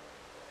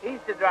 He's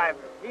the driver.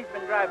 He's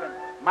been driving.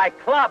 My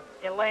club,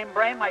 you lame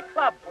brain, my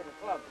club. Oh, the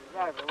club. The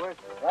driver. Where's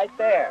it? Right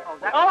there. Oh,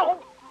 that...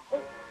 Oh!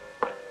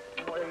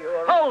 What are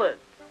you... Hold it!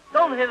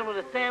 Don't hit him with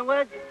a sand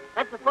wedge.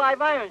 That's a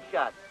 5-iron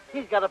shot.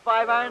 He's got a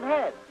 5-iron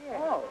head. Yeah.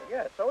 Oh,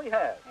 yes, so he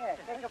has. Yeah,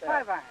 take a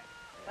 5-iron.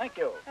 Thank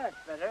you. That's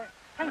better.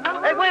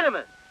 Hey, wait a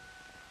minute.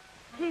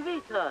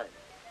 TV time.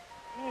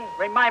 Hey.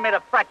 Remind me to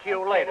frat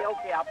you later.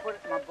 Okay, I'll put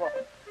it in my book.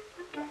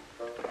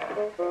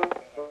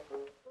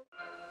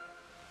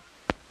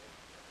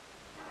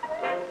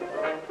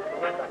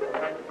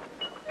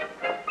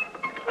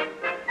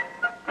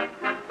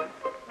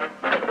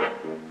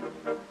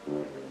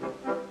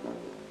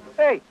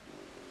 Hey,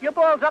 your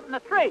ball's up in the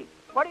tree.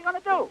 What are you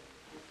going to do?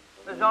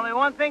 There's only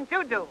one thing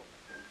to do.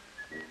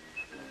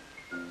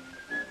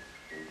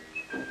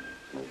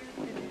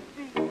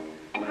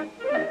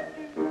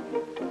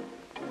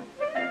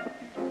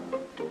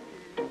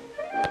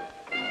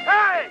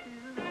 Hey!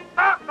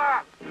 Stop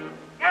that!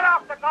 Get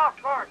off the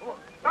golf course!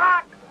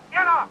 Stop!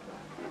 Get off!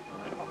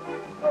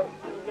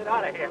 Get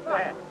out of here,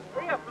 man.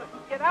 Hurry up,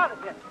 let's get out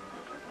of here.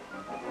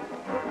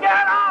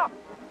 Get off!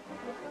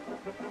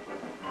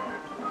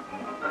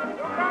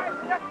 You guys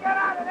just get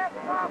out of that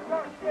golf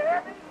course, you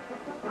hear me?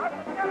 Now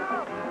just get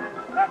off!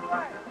 This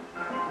way!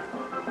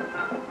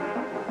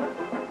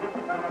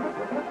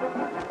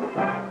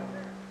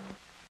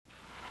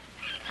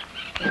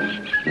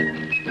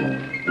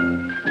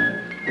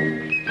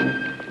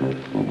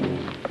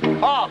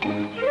 Halt!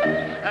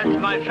 That's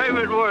my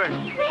favorite word,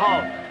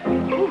 halt.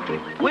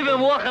 We've been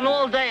walking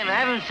all day and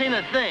haven't seen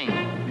a thing.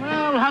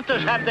 Well,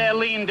 hunters have their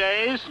lean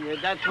days. Yeah,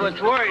 that's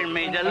what's worrying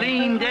me. The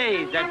lean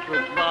days. That's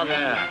what's bothering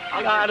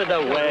me. Out of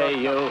the way,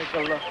 you.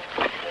 Take a look.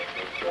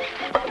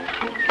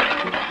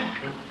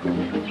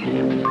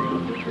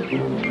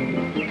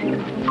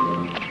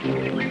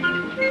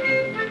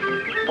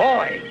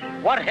 Boy,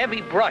 what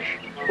heavy brush.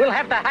 We'll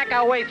have to hack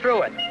our way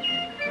through it.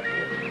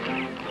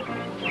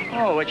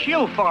 Oh, it's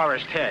you,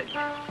 Forest Head.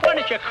 Why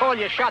don't you call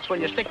your shots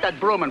when you stick that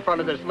broom in front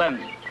of this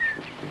lens?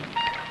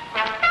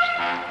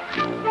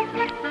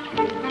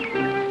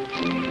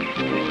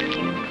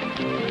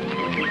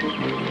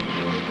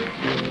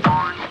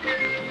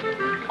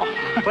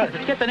 Well,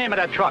 get the name of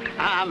that truck.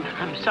 I'm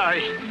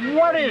sorry.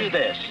 What is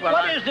this? Well,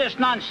 What is this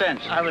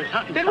nonsense? I was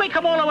hunting. Did we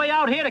come all the way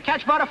out here to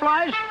catch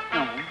butterflies?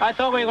 No. I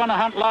thought we were going to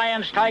hunt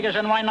lions, tigers,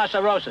 and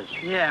rhinoceroses.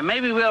 Yeah,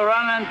 maybe we'll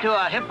run into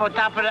a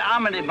hippopotamus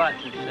omnibus,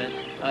 it says.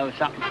 Or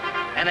something.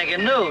 And a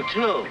canoe,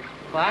 too.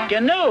 What?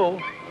 Canoe?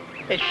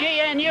 It's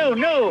G-N-U,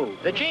 new.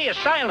 The G is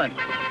silent.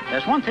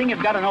 There's one thing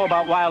you've got to know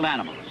about wild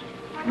animals.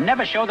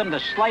 Never show them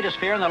the slightest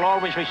fear and they'll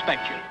always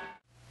respect you.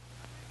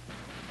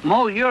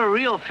 Mo, you're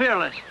real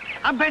fearless.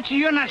 I bet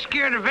you're not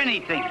scared of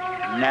anything.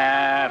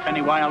 Nah, if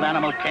any wild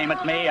animal came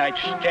at me, I'd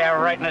stare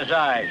right in his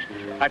eyes.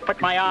 I'd put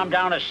my arm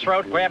down his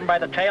throat, grab him by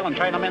the tail, and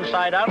turn him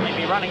inside out, and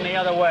he'd be running the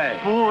other way.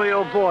 Boy,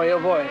 oh boy,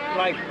 oh boy.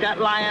 Like that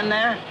lion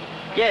there?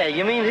 Yeah,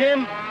 you mean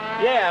him?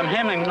 Yeah, I'm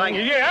hemming like...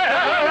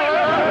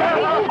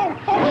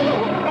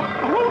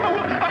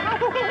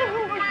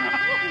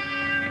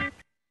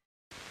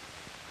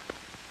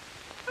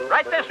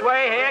 Right this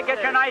way here.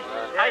 Get your nice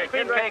ice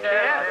cream cake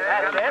here.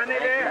 That's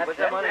it. Put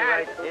the money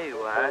right there, you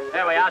are.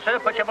 There we are, sir.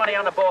 Put your money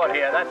on the board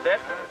here. That's it.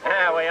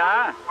 There we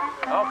are.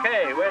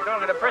 Okay, we're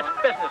doing a brisk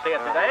business here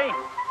today.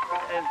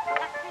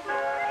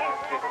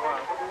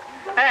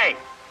 Hey,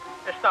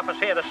 this stuff is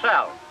here to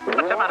sell.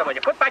 What's the matter with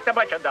you? Put back the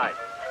merchandise.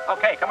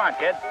 Okay, come on,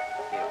 kid.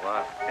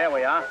 There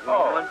we are.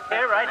 Oh,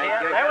 here, right here.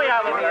 There we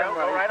are, Leo.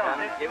 Go right on.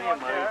 Give me your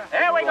money.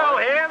 There we go,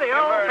 here. The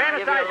old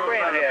fantasy ice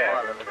cream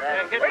here.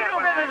 We do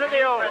business at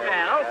the old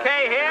stand.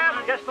 Okay, here.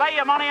 Just lay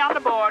your money on the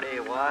board. There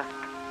you are.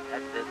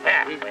 That's it.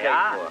 There He's we paid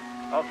are. for.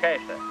 Okay,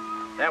 sir.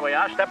 There we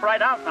are. Step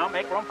right out now.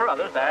 Make room for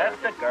others. That's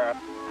good, girl.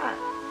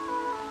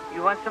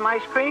 You want some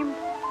ice cream?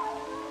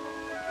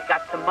 You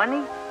got some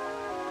money?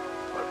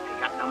 Well, if you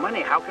got no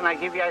money, how can I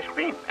give you ice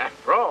cream?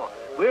 After all,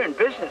 we're in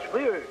business.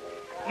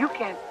 You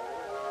can't...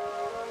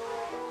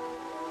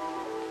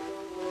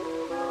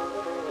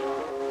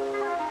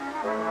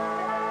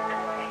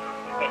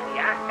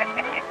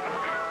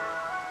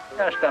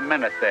 Just a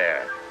minute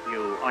there,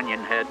 you onion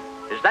head.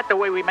 Is that the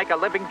way we make a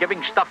living,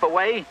 giving stuff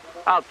away?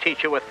 I'll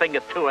teach you a thing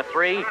or two or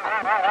three.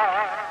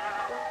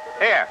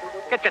 Here,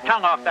 get your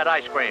tongue off that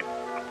ice cream.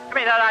 Give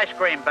me that ice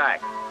cream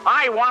back.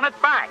 I want it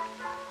back.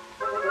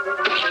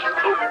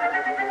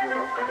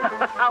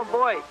 Oh,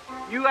 boy.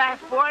 You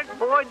asked for it,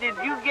 boy, did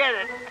you get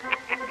it?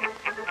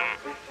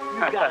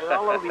 You got it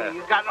all over you.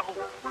 You got it all...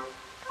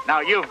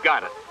 Now you've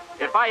got it.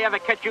 If I ever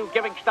catch you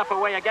giving stuff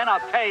away again, I'll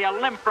tear you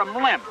limb from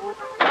limb.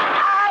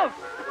 Oh!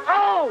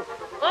 Oh!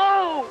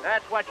 Oh!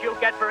 That's what you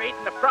get for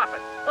eating the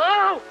profit.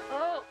 Oh!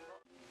 Oh!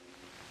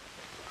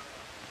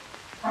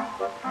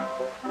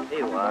 There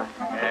you are.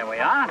 There we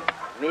are.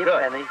 Me a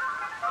Good. penny.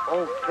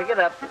 Oh, pick it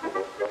up.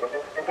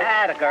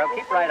 Atta girl,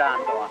 keep right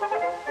on going.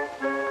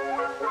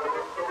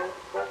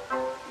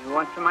 You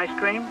want some ice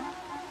cream?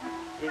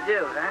 You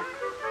do, huh?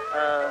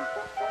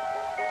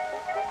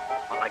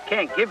 I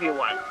can't give you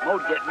one.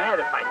 Mo'd get mad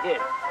if I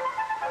did.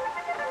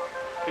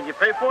 Can you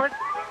pay for it?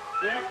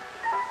 Yeah.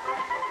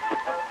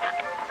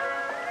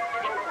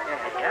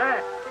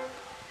 Yeah.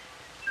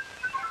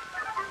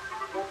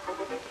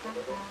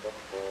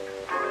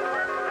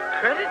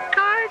 Credit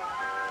card?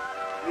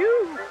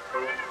 You.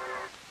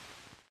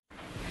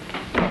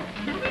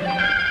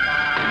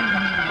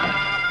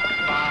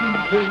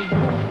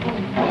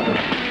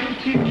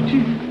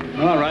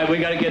 All right, we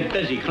got to get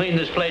busy. Clean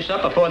this place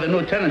up before the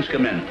new tenants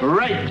come in.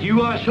 Right,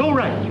 you are so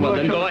right. Well,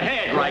 then go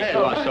ahead. Right, you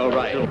are so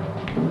right.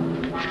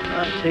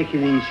 Take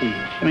it easy.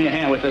 Give me a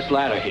hand with this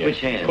ladder here. Which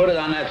hand? Put it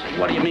on that.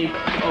 What do you mean?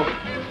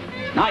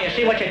 Oh. Now you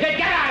see what you did.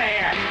 Get out of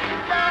here!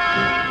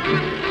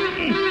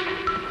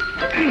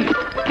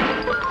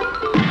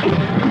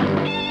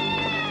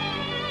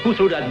 Who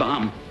threw that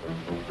bomb?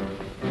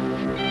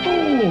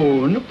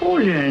 Oh,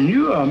 Napoleon,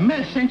 you're a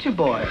mess, ain't you,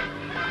 boy?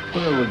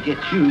 Well, we'll get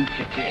you.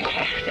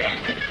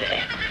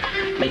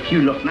 Make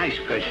you look nice,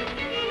 Chris.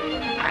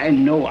 I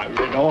know I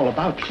read all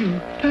about you.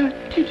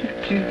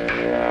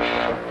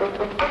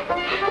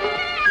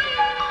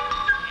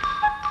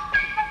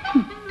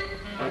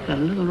 Got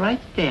a little right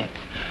there.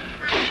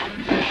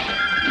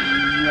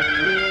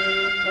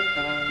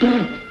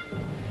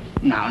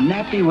 Now,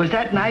 Nappy, was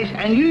that nice?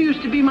 And you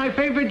used to be my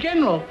favorite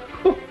general.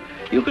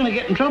 You're going to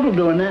get in trouble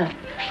doing that. Oh,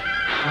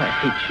 I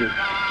hate you.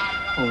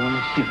 Oh, let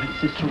me see.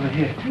 What's this over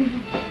here?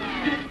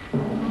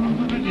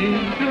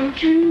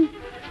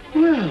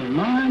 Well,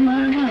 my.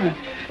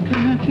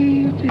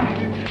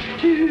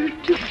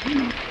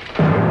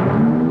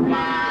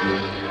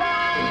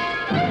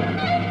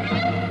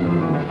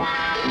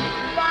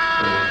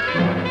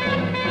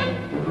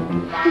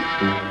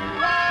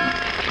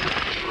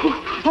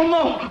 Oh,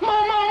 Mo,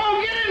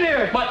 get in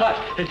there. What?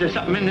 Is there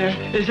something in there?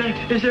 Is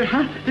there,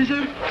 huh? Is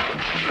there?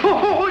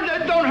 Oh,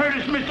 don't hurt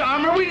us, Mr.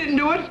 Armour. We didn't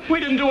do it. We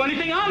didn't do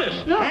anything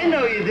honest. No. I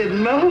know you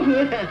didn't, Mo.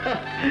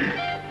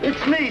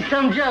 It's me,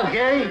 some joke,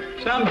 eh?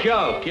 Some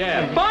joke,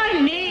 yeah.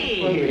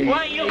 Funny!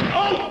 Why, you...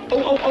 Oh!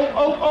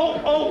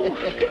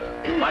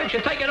 Why don't you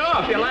take it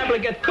off? You're liable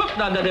to get cooked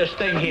under this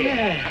thing here.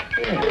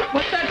 Yeah.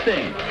 What's that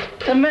thing?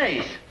 It's a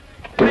mace.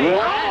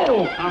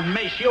 Oh! I'll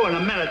mace you in a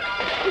minute.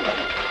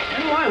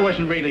 Well, I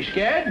wasn't really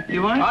scared.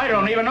 You weren't? I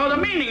don't even know the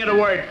meaning of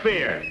the word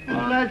fear.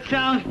 Well, that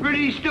sounds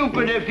pretty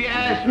stupid if you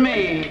ask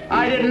me.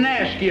 I didn't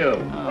ask you.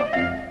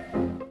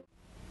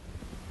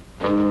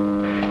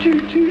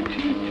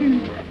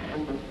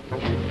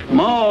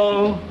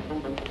 Mo.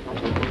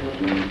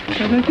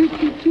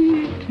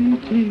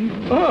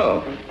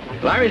 Oh,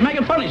 Larry's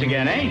making funnies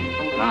again, eh?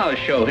 I'll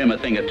show him a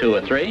thing or two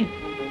or three.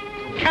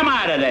 Come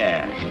out of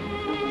there.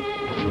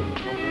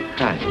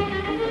 Hi.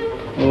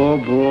 Oh,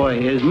 boy,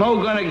 is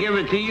Mo gonna give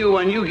it to you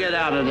when you get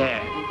out of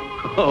there?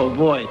 Oh,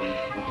 boy.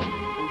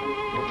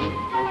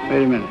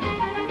 Wait a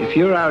minute. If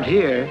you're out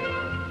here,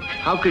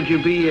 how could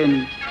you be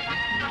in...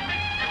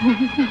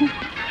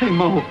 Hey,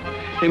 Mo.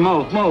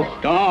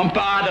 Don't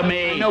bother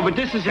me. No, but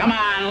this is... Come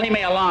on, leave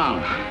me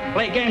alone.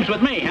 Play games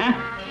with me, huh?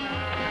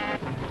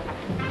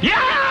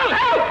 Yeah!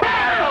 Help!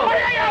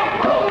 What are you?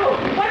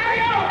 What are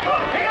you?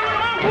 Hang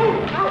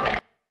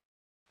on!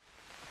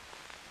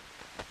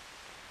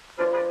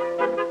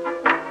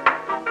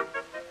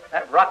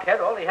 That rockhead,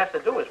 all he has to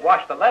do is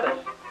wash the lettuce.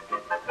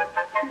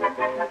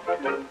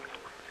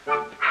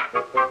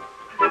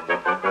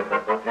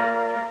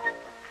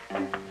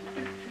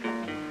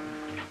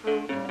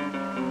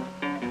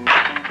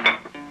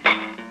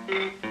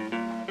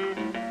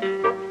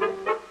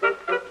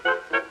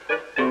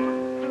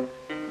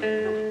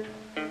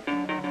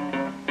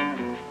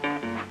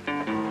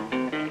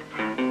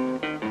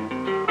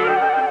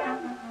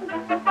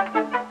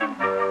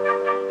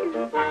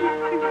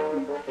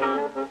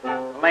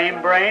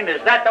 Lame brain,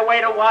 is that the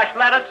way to wash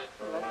lettuce?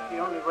 Well, that's the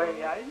only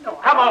way I know.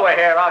 Come over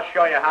here, I'll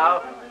show you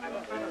how.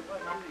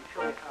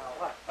 Show you how.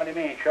 What? What do you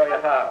mean, show you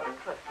how?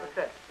 What's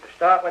that? You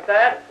start with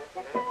that.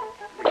 You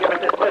give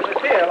it this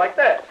business here, like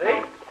that,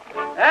 see?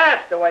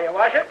 That's the way you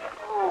wash it.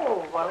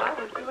 Oh, well, I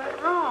was doing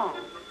it wrong.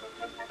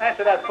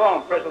 Answer that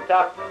phone,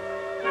 Frizzletop.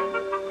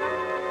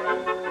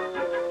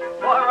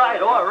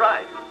 All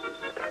right.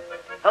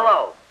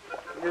 Hello.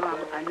 You know,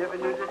 I never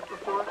knew this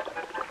before.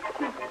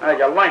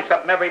 You learn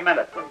something every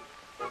minute.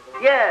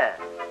 Yeah,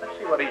 Let's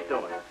see what he's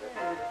doing.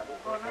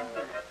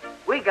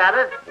 we got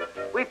it.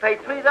 We paid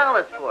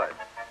 $3 for it.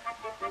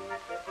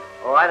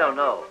 Oh, I don't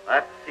know. I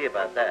have to see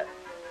about that.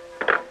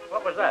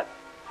 What was that?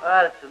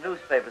 It's the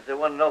newspapers. They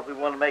want to know if we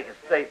want to make a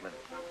statement.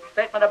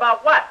 Statement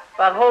about what?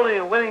 About holding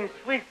a winning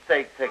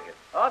sweepstake ticket.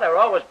 Oh, they're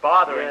always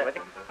bothering Yeah. with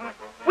you.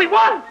 We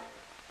won!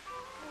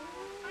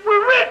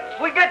 We're rich!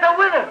 We get the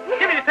winner.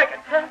 Give me the ticket.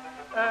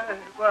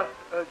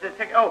 The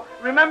ticket. Oh,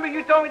 remember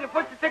you told me to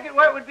put the ticket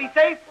where it would be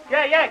safe?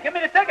 Yeah, give me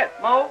the ticket.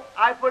 Mo,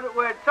 I put it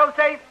where it's so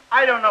safe,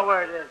 I don't know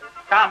where it is.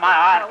 Come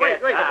on, Wait,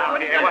 get down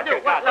what are you here. gonna What do?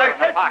 you got What, there in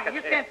the catch pockets me?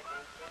 You here? can't...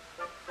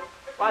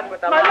 What's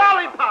with the My lollipop?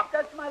 lollipop!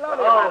 That's my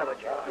lollipop. What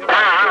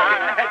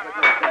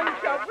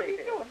are you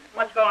doing?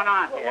 What's going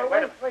on here? Well, Wait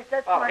a minute. wait,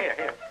 that's Oh, my...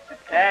 here.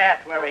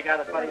 That's where we got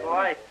it, buddy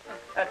boy.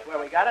 That's where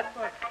we got it.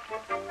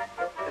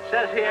 It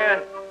says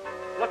here,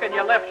 Look in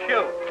your left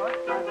shoe.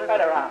 Right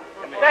around.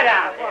 Sit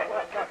down here.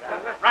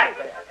 Right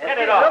there. Get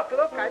it off.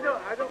 Look, I don't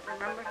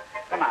remember.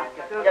 Come on.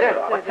 Get it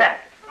off. What's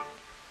that?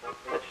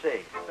 Let's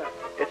see.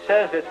 It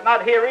says it's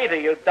not here either,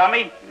 you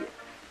dummy.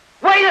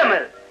 Wait a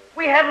minute.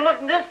 We haven't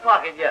looked in this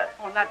pocket yet.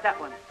 Oh, not that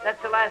one.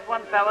 That's the last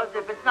one, fellas.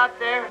 If it's not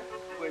there,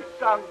 we're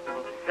sunk.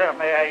 Here,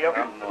 may I?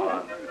 Come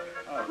on.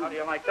 Oh, how do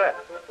you like that?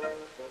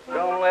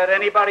 Don't let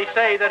anybody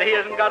say that he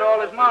hasn't got all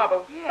his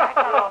marbles. Yeah, I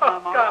got all my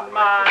marbles. Come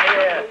on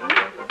here.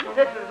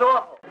 This is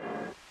awful.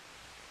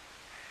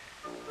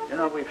 You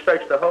know, we've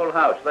searched the whole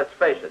house. Let's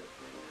face it.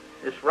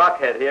 This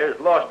rockhead here has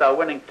lost our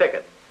winning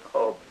ticket.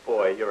 Oh,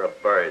 boy, you're a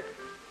bird.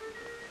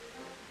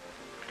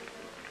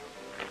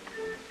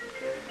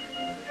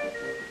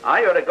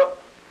 I ought to go...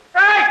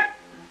 Hey!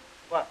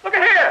 What? Look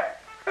at here!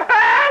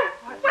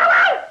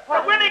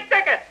 The winning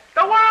ticket!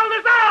 The world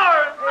is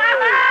ours!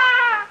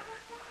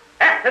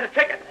 After the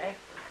ticket.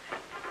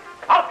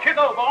 Out you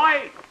go,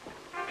 boy!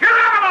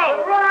 Geronimo!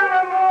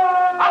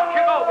 Out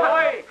you go,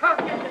 boy!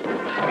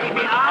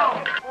 Easy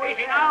now!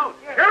 Easy now!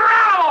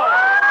 Geronimo!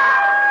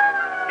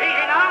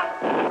 Easy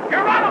now!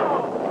 Geronimo!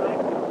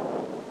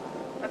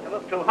 That's a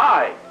little too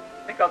high.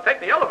 I think I'll take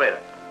the elevator.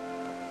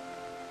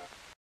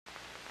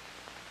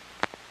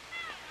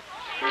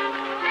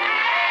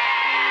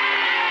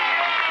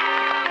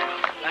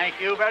 Thank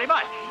you very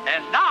much.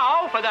 And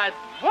now for that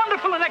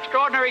wonderful and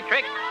extraordinary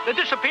trick, the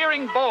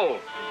disappearing bowl.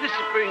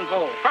 Disappearing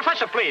bowl.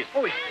 Professor, please.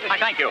 Oh, I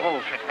thank you.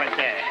 Oh, right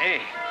there.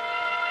 Hey.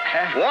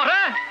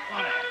 Water?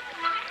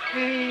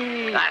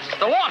 Hey. That's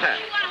the water.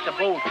 The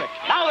bowl trick.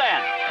 Now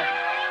then.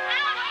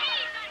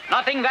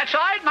 Nothing that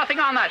side, nothing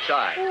on that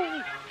side.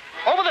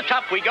 Over the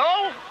top we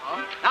go.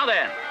 Now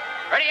then.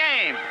 Ready,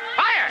 aim.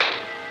 Fire!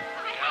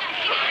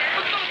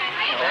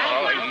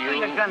 Oh,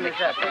 you gun is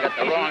up. got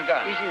the wrong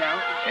gun. Easy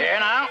now. Here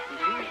now.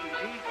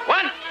 Easy.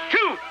 1,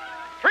 2,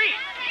 3.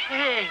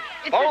 Hey,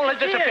 Bowl has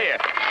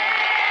disappeared. Good.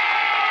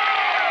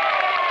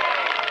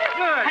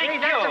 Thank Hey,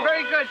 that's you. a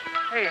very good.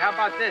 Hey, how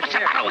about this? What's the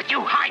matter with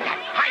you? Hide that.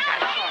 Hide that.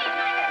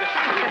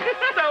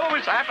 That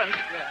always happens.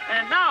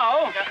 And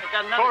now,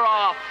 for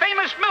our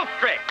famous milk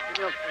trick.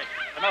 Milk trick.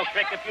 The milk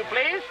trick, if you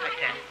please.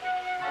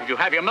 Did you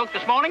have your milk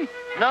this morning?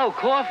 No,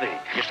 coffee.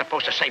 You're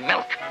supposed to say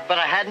milk. But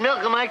I had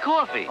milk in my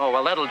coffee. Oh,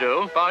 well, that'll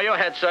do. Bow your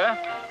head, sir.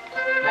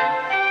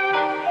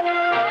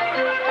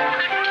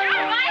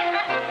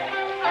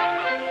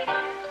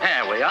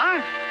 There we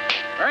are.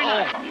 Very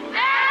nice.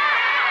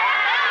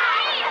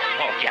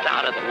 Oh, get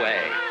out of the way.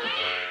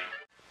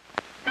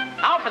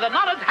 Now for the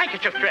knotted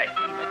handkerchief trick.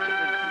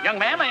 Young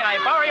man, may I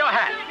borrow your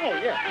hat? Oh,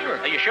 yeah, sure.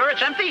 Are you sure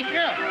it's empty?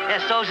 Yeah.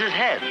 Yes, so's his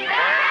head.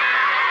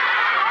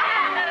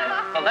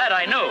 Well, that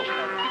I knew.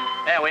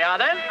 There we are,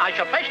 then. I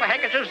shall place the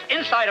handkerchiefs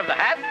inside of the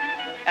hat,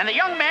 and the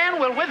young man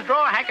will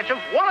withdraw a handkerchief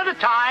one at a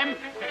time,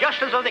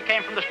 just as though they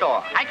came from the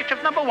store.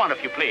 Handkerchief number 1,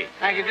 if you please.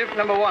 Handkerchief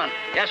number 1.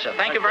 Yes, sir.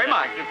 Thank you very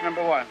much. Handkerchief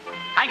number 1.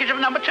 Handkerchief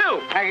number 2.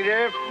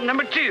 Handkerchief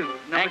number 2.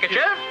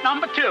 Handkerchief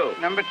number 2.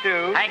 Number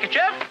 2.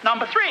 Handkerchief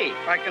number 3.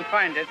 If I can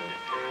find it.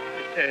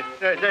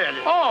 There it is.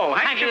 Oh,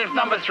 handkerchief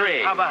number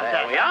 3. How about there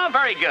that? we are.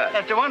 Very good.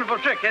 That's a wonderful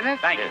trick, isn't it?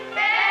 Thank you.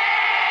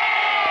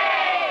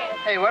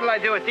 Hey, what'll I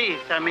do with these?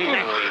 I mean,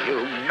 Oh,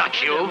 you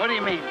nuts, you. what do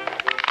you mean?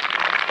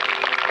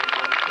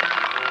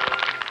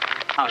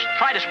 Now,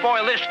 try to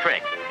spoil this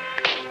trick.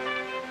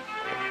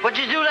 What'd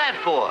you do that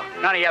for?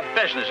 None of your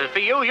business. As for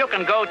you, you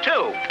can go,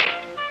 too.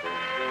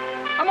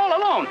 I'm all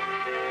alone.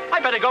 I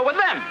better go with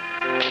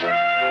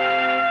them.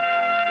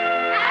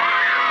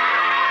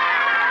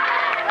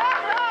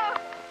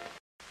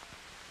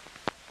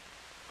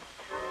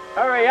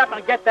 Hurry up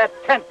and get that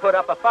tent put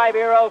up. A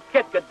 5-year-old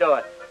kid could do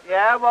it.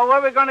 Yeah, well, where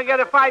are we going to get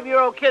a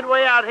 5-year-old kid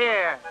way out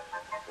here?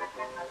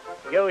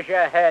 Use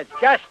your head.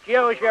 Just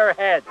use your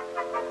head.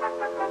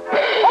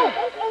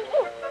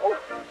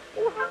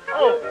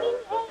 Oh.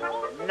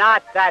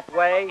 Not that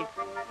way.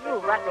 You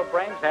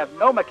rattlebrains have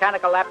no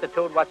mechanical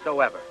aptitude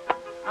whatsoever.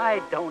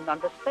 I don't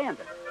understand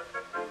it.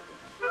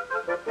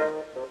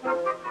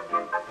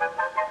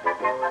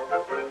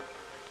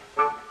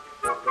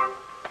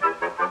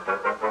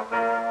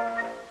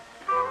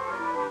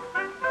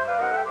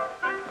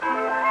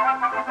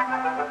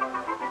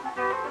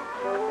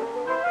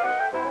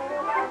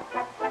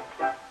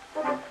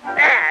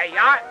 There you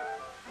are.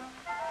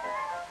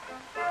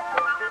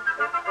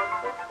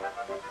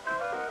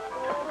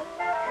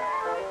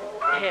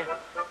 Here.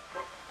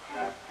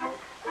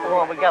 Come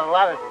on, we got a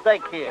lot of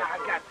steak here.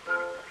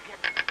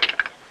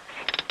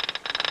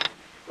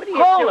 What are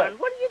you Hold doing? it.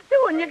 What are you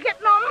doing? You're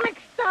getting all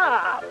mixed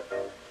up.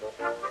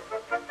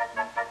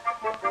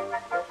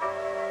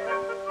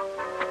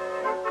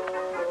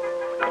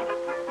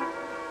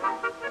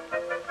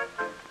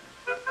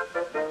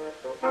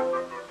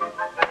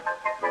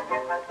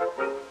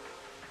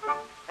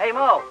 Hey,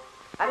 Mo,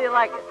 how do you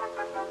like it?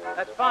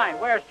 That's fine.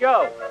 Where's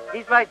Joe?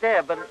 He's right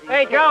there, but...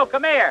 Hey, Joe,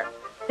 come here.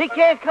 He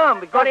can't come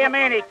because... What do you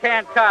mean he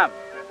can't come?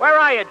 Where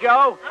are you,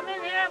 Joe? I'm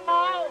in here,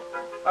 Mo.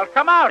 Well,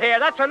 come out here.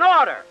 That's an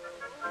order.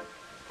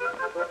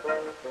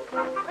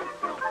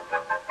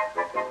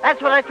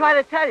 That's what I try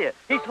to tell you.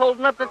 He's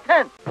holding up the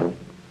tent.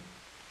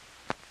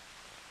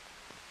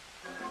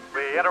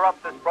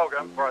 interrupt this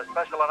program for a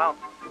special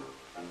announcement.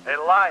 A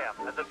lion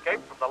has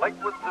escaped from the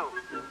Lakewood Zoo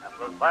and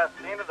was last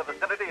seen in the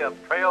vicinity of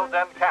Trails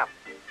End Camp.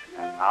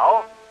 And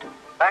now,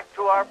 back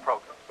to our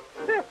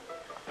program.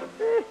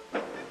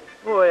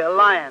 Boy, a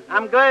lion.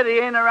 I'm glad he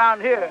ain't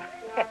around here.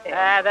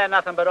 They're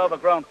nothing but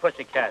overgrown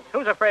pussycats.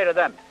 Who's afraid of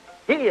them?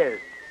 He is.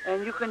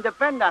 And you can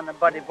depend on him,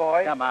 buddy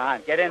boy. Come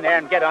on, get in there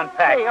and get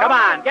unpacked. Hey, Come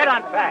on, get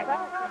unpacked.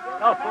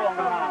 No fooling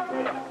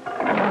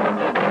around.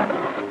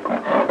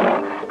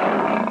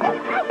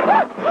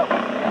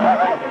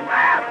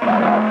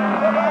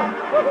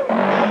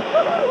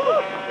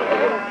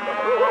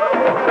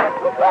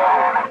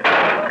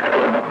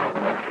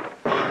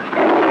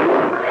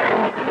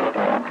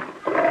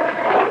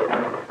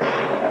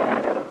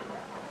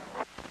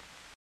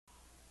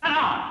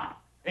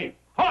 Hey,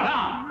 hold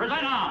on,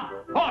 present on,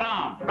 hold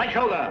on, right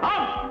shoulder,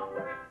 up,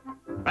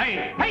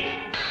 right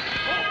face.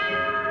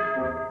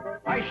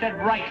 I said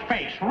right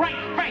face,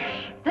 right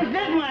face. This is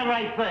my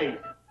right face.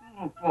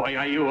 Oh, boy,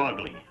 are you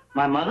ugly.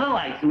 My mother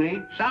likes me.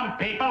 Some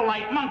people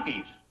like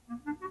monkeys.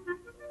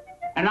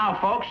 And now,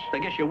 folks, I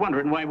guess you're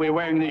wondering why we're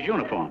wearing these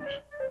uniforms.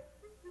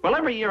 Well,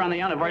 every year on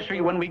the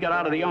anniversary when we got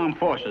out of the armed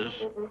forces,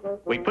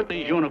 we put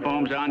these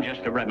uniforms on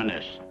just to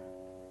reminisce.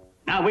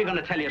 Now we're going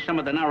to tell you some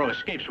of the narrow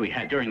escapes we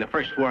had during the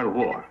First World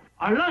War.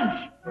 Our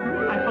lunch.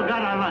 I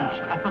forgot our lunch.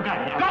 I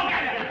forgot it. Go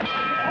get it!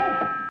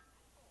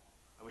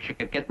 I wish I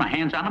could get my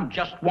hands on them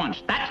just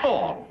once. That's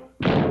all.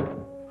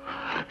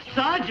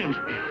 Sergeant.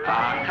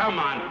 Come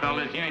on,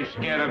 fellas. You ain't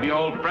scared of your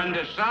old friend,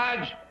 the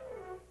Sarge?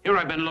 Here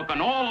I've been looking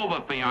all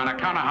over for you on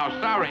account of how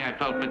sorry I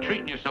felt for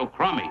treating you so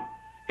crummy.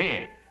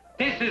 Here,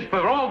 this is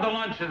for all the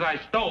lunches I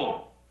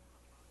stole.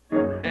 How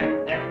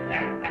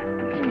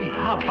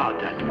about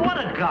that? What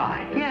a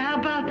guy. Yeah, how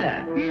about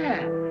that? Yeah.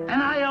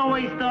 And I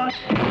always thought...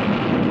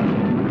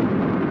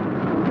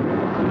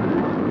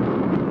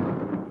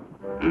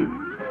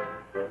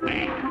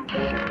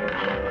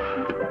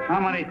 How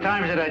many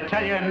times did I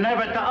tell you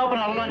never to open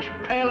a lunch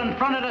pail in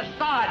front of the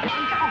Sarge?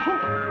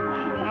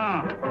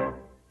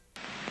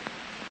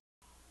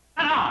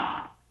 Present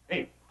on.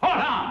 Hey,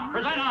 hold on.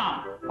 Present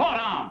on. Hold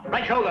on.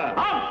 Right shoulder.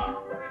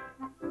 Up.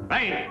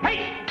 Right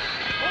face.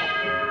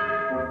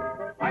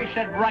 I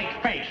said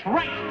right face.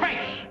 Right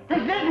face. This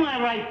is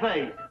my right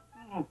face.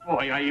 Oh,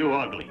 boy, are you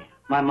ugly.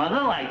 My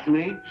mother likes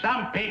me.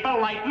 Some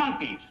people like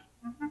monkeys.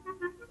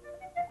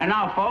 And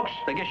now, folks,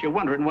 I guess you're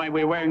wondering why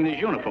we're wearing these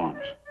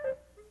uniforms.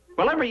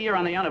 Well, every year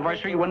on the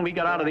anniversary when we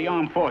got out of the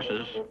armed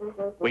forces,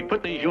 we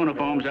put these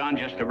uniforms on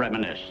just to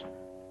reminisce.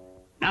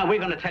 Now we're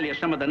going to tell you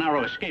some of the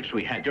narrow escapes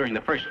we had during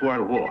the First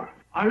World War.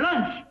 Our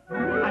lunch.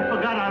 I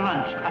forgot our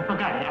lunch. I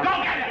forgot it.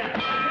 Go get it!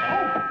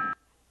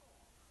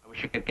 I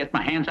wish I could get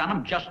my hands on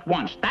them just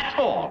once. That's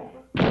all.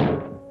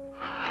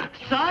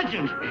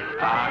 Sergeant.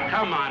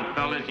 Come on,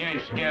 fellas. You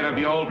ain't scared of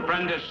your old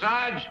friend, the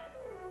Sarge?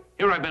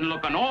 Here I've been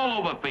looking all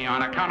over for you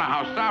on account of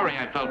how sorry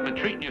I felt for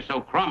treating you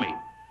so crummy.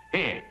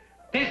 Here,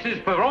 this is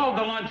for all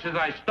the lunches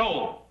I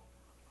stole.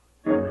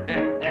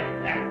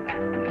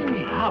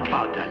 How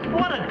about that?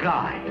 What a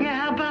guy. Yeah,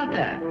 how about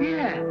that?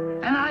 Yeah.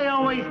 And I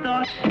always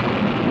thought...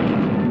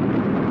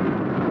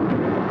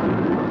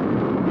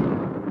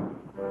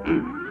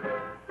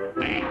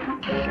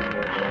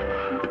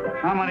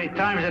 How many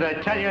times did I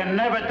tell you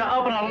never to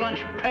open a lunch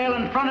pail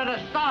in front of the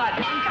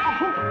Sarge?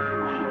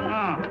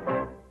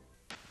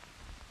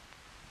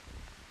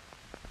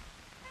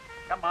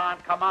 Come on,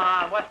 come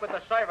on. What's with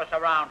the service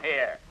around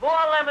here? More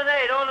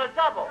lemonade on the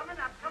double. Coming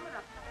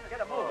up. Get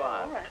a move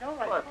on. All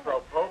right. What's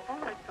so, Pope? All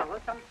right,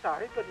 fellas, I'm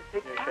sorry, but it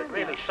takes You time. should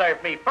really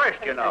serve me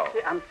first, you know.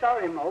 I'm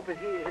sorry, Mo, but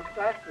his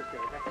glass was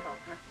there, that's all.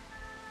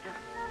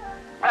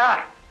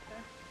 Ah,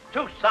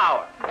 too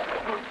sour.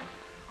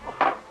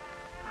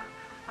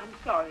 I'm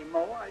sorry,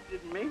 Mo, I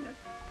didn't mean it.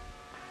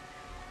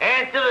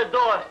 Answer the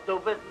door,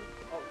 stupid.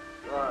 Oh,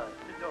 God.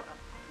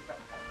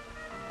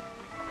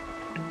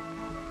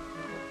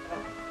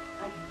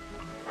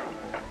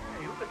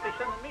 You could be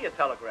sending me a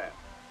telegram.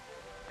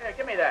 Here,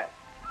 give me that.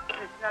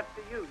 It's not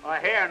for you. Oh,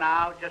 here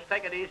now. Just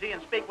take it easy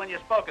and speak when you're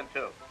spoken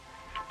to.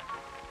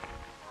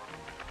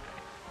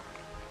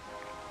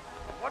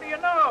 What do you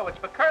know? It's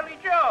for Curly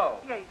Joe.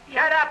 Yeah.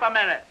 Shut up a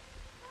minute.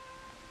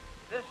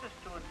 This is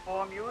to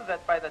inform you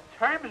that by the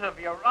terms of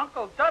your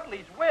Uncle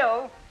Dudley's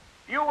will,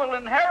 you will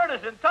inherit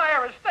his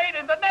entire estate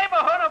in the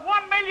neighborhood of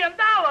 $1 million.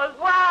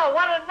 Wow,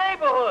 what a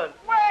neighborhood.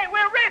 Wait,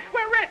 we're rich.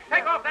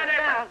 Take off that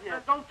apron. Yeah,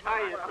 don't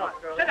tie yourself.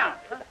 Sit down.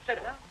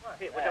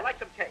 Here, would you like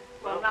some cake?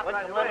 Well, not What's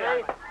right the away.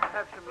 lemonade? I'll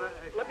have some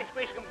lemonade. Let me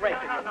squeeze some grapes.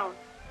 No.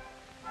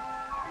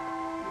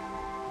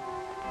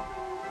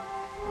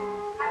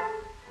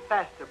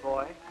 Faster,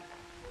 boy.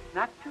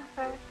 Not too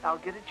fast. I'll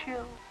get a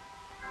chill.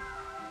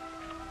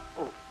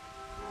 Oh.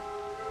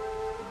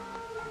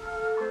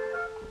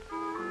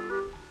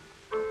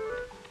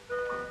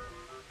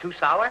 Too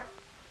sour?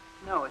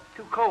 No, it's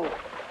too cold.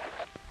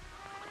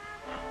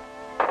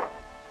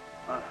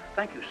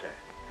 Thank you, sir.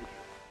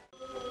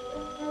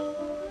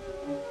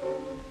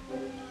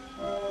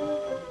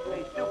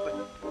 Hey, stupid.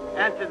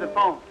 Answer the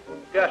phone.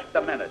 Just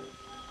a minute.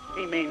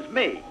 He means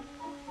me.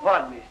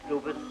 Pardon me,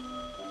 stupid.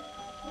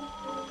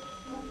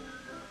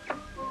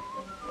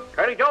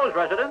 Curly Joe's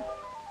residence.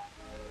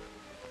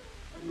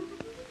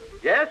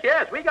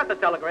 Yes, we got the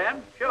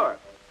telegram. Sure.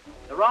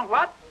 The wrong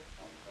what?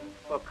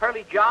 For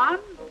Curly John?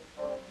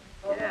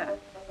 Yeah,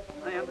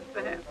 I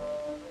understand.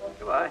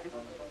 Goodbye.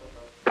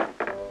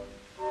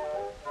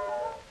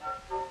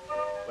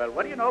 Well,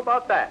 what do you know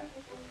about that?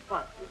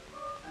 What?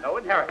 No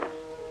inheritance.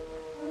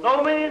 No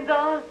 $1 million?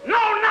 No,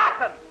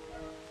 nothing!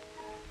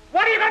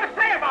 What are you going to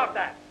say about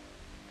that?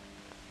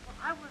 Well,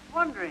 I was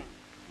wondering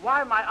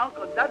why my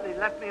Uncle Dudley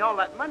left me all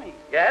that money.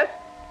 Yes?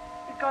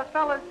 Because,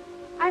 fellas,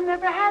 I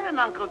never had an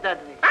Uncle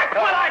Dudley. That's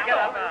what I get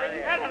up.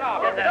 Get it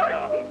off. Get that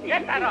off.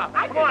 Get that off.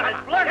 Come on, it's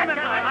flirting in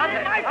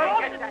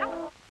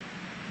my.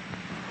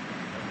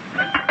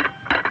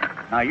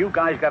 Now, you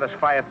guys got us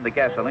fired from the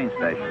gasoline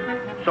station.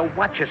 So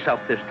watch yourself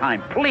this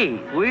time,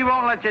 please. We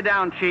won't let you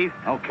down, Chief.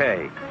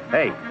 Okay.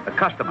 Hey, the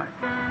customer.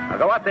 Now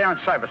go out there and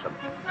service him.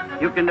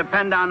 You can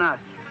depend on us.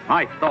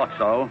 I thought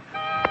so.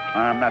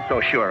 I'm not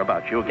so sure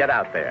about you. Get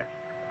out there.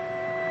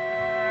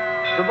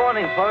 Good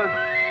morning, folks.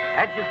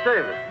 At your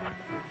service.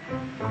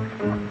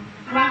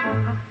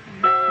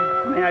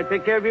 May I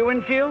take care of your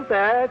windshield?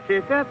 That's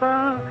it. That's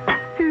all.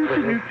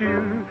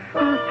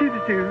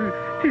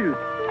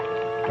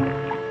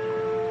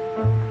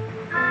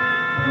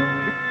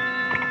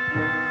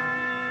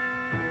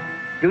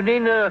 You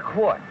need a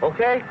quart,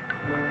 okay?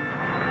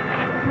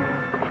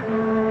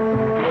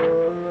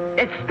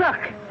 It's stuck.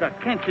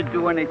 Can't you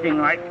do anything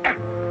right?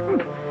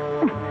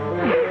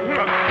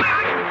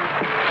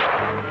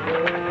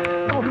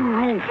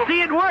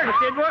 See, it works.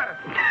 It works.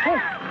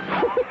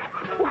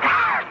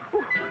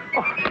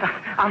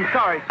 I'm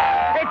sorry.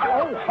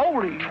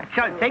 Holy.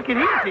 Take it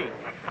easy.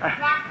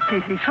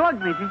 He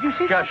slugged me. Did you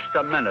see that? Just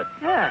a minute.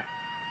 Yeah.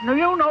 Now,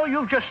 you know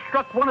you've just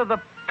struck one of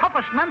the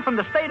toughest men from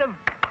the state of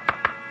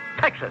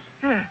Texas.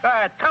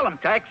 Tell him,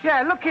 Tex.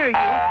 Yeah, look here,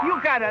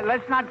 you got it.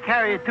 Let's not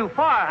carry it too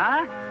far,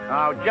 huh?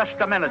 Now, just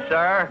a minute,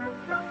 sir.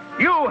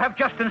 You have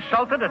just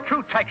insulted a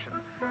true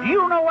Texan. Do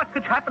you know what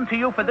could happen to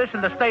you for this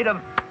in the state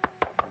of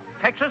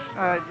Texas?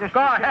 Go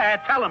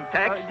ahead, tell him,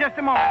 Tex. Just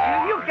a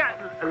moment. You got...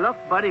 Look,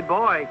 buddy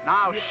boy.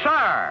 Now,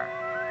 sir,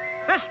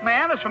 this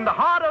man is from the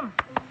heart of...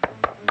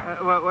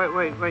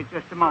 Wait,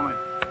 just a moment.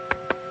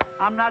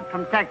 I'm not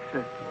from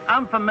Texas.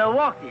 I'm from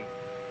Milwaukee.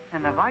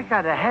 And if I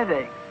got a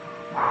headache...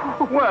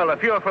 Well,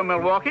 if you're from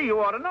Milwaukee,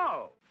 you ought to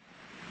know.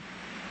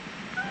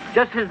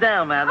 Just sit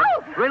down, madam.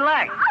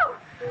 Relax.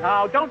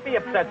 Now, don't be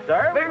upset,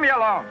 sir. Leave me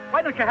alone.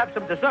 Why don't you have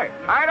some dessert?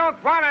 I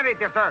don't want any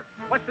dessert.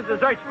 What's the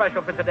dessert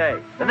special for today?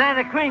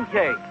 Banana cream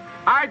cake.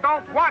 I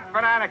don't want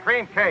banana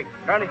cream cake.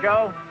 Curly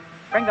Joe,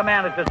 bring the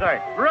man his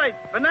dessert. Right,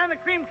 banana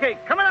cream cake.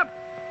 Coming up.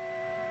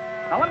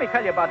 Now, let me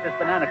tell you about this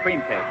banana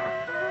cream cake.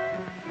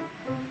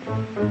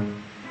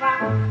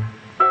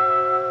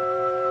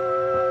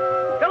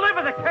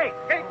 Deliver the cake.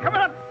 Hey,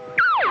 coming up.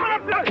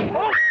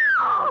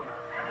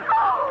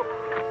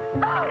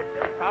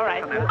 All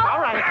right.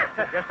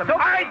 Just a minute.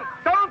 I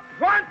don't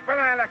want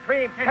banana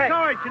cream cake. It's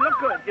all right. You look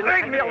good.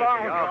 Leave me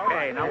alone.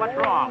 Okay, now what's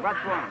wrong? What's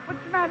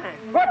the matter?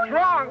 What's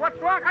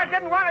wrong? I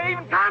didn't want to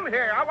even come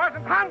here. I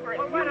wasn't hungry.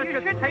 Well, why don't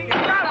you take it?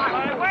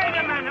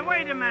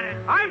 Wait a minute.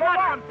 I'm not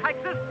from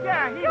Texas.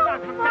 Yeah, he's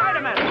not from Texas. Wait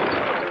a minute.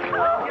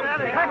 Get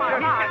out of here. Come on.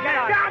 Get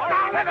out. Down,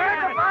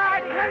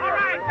 All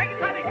right, take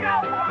it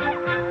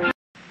easy. Go.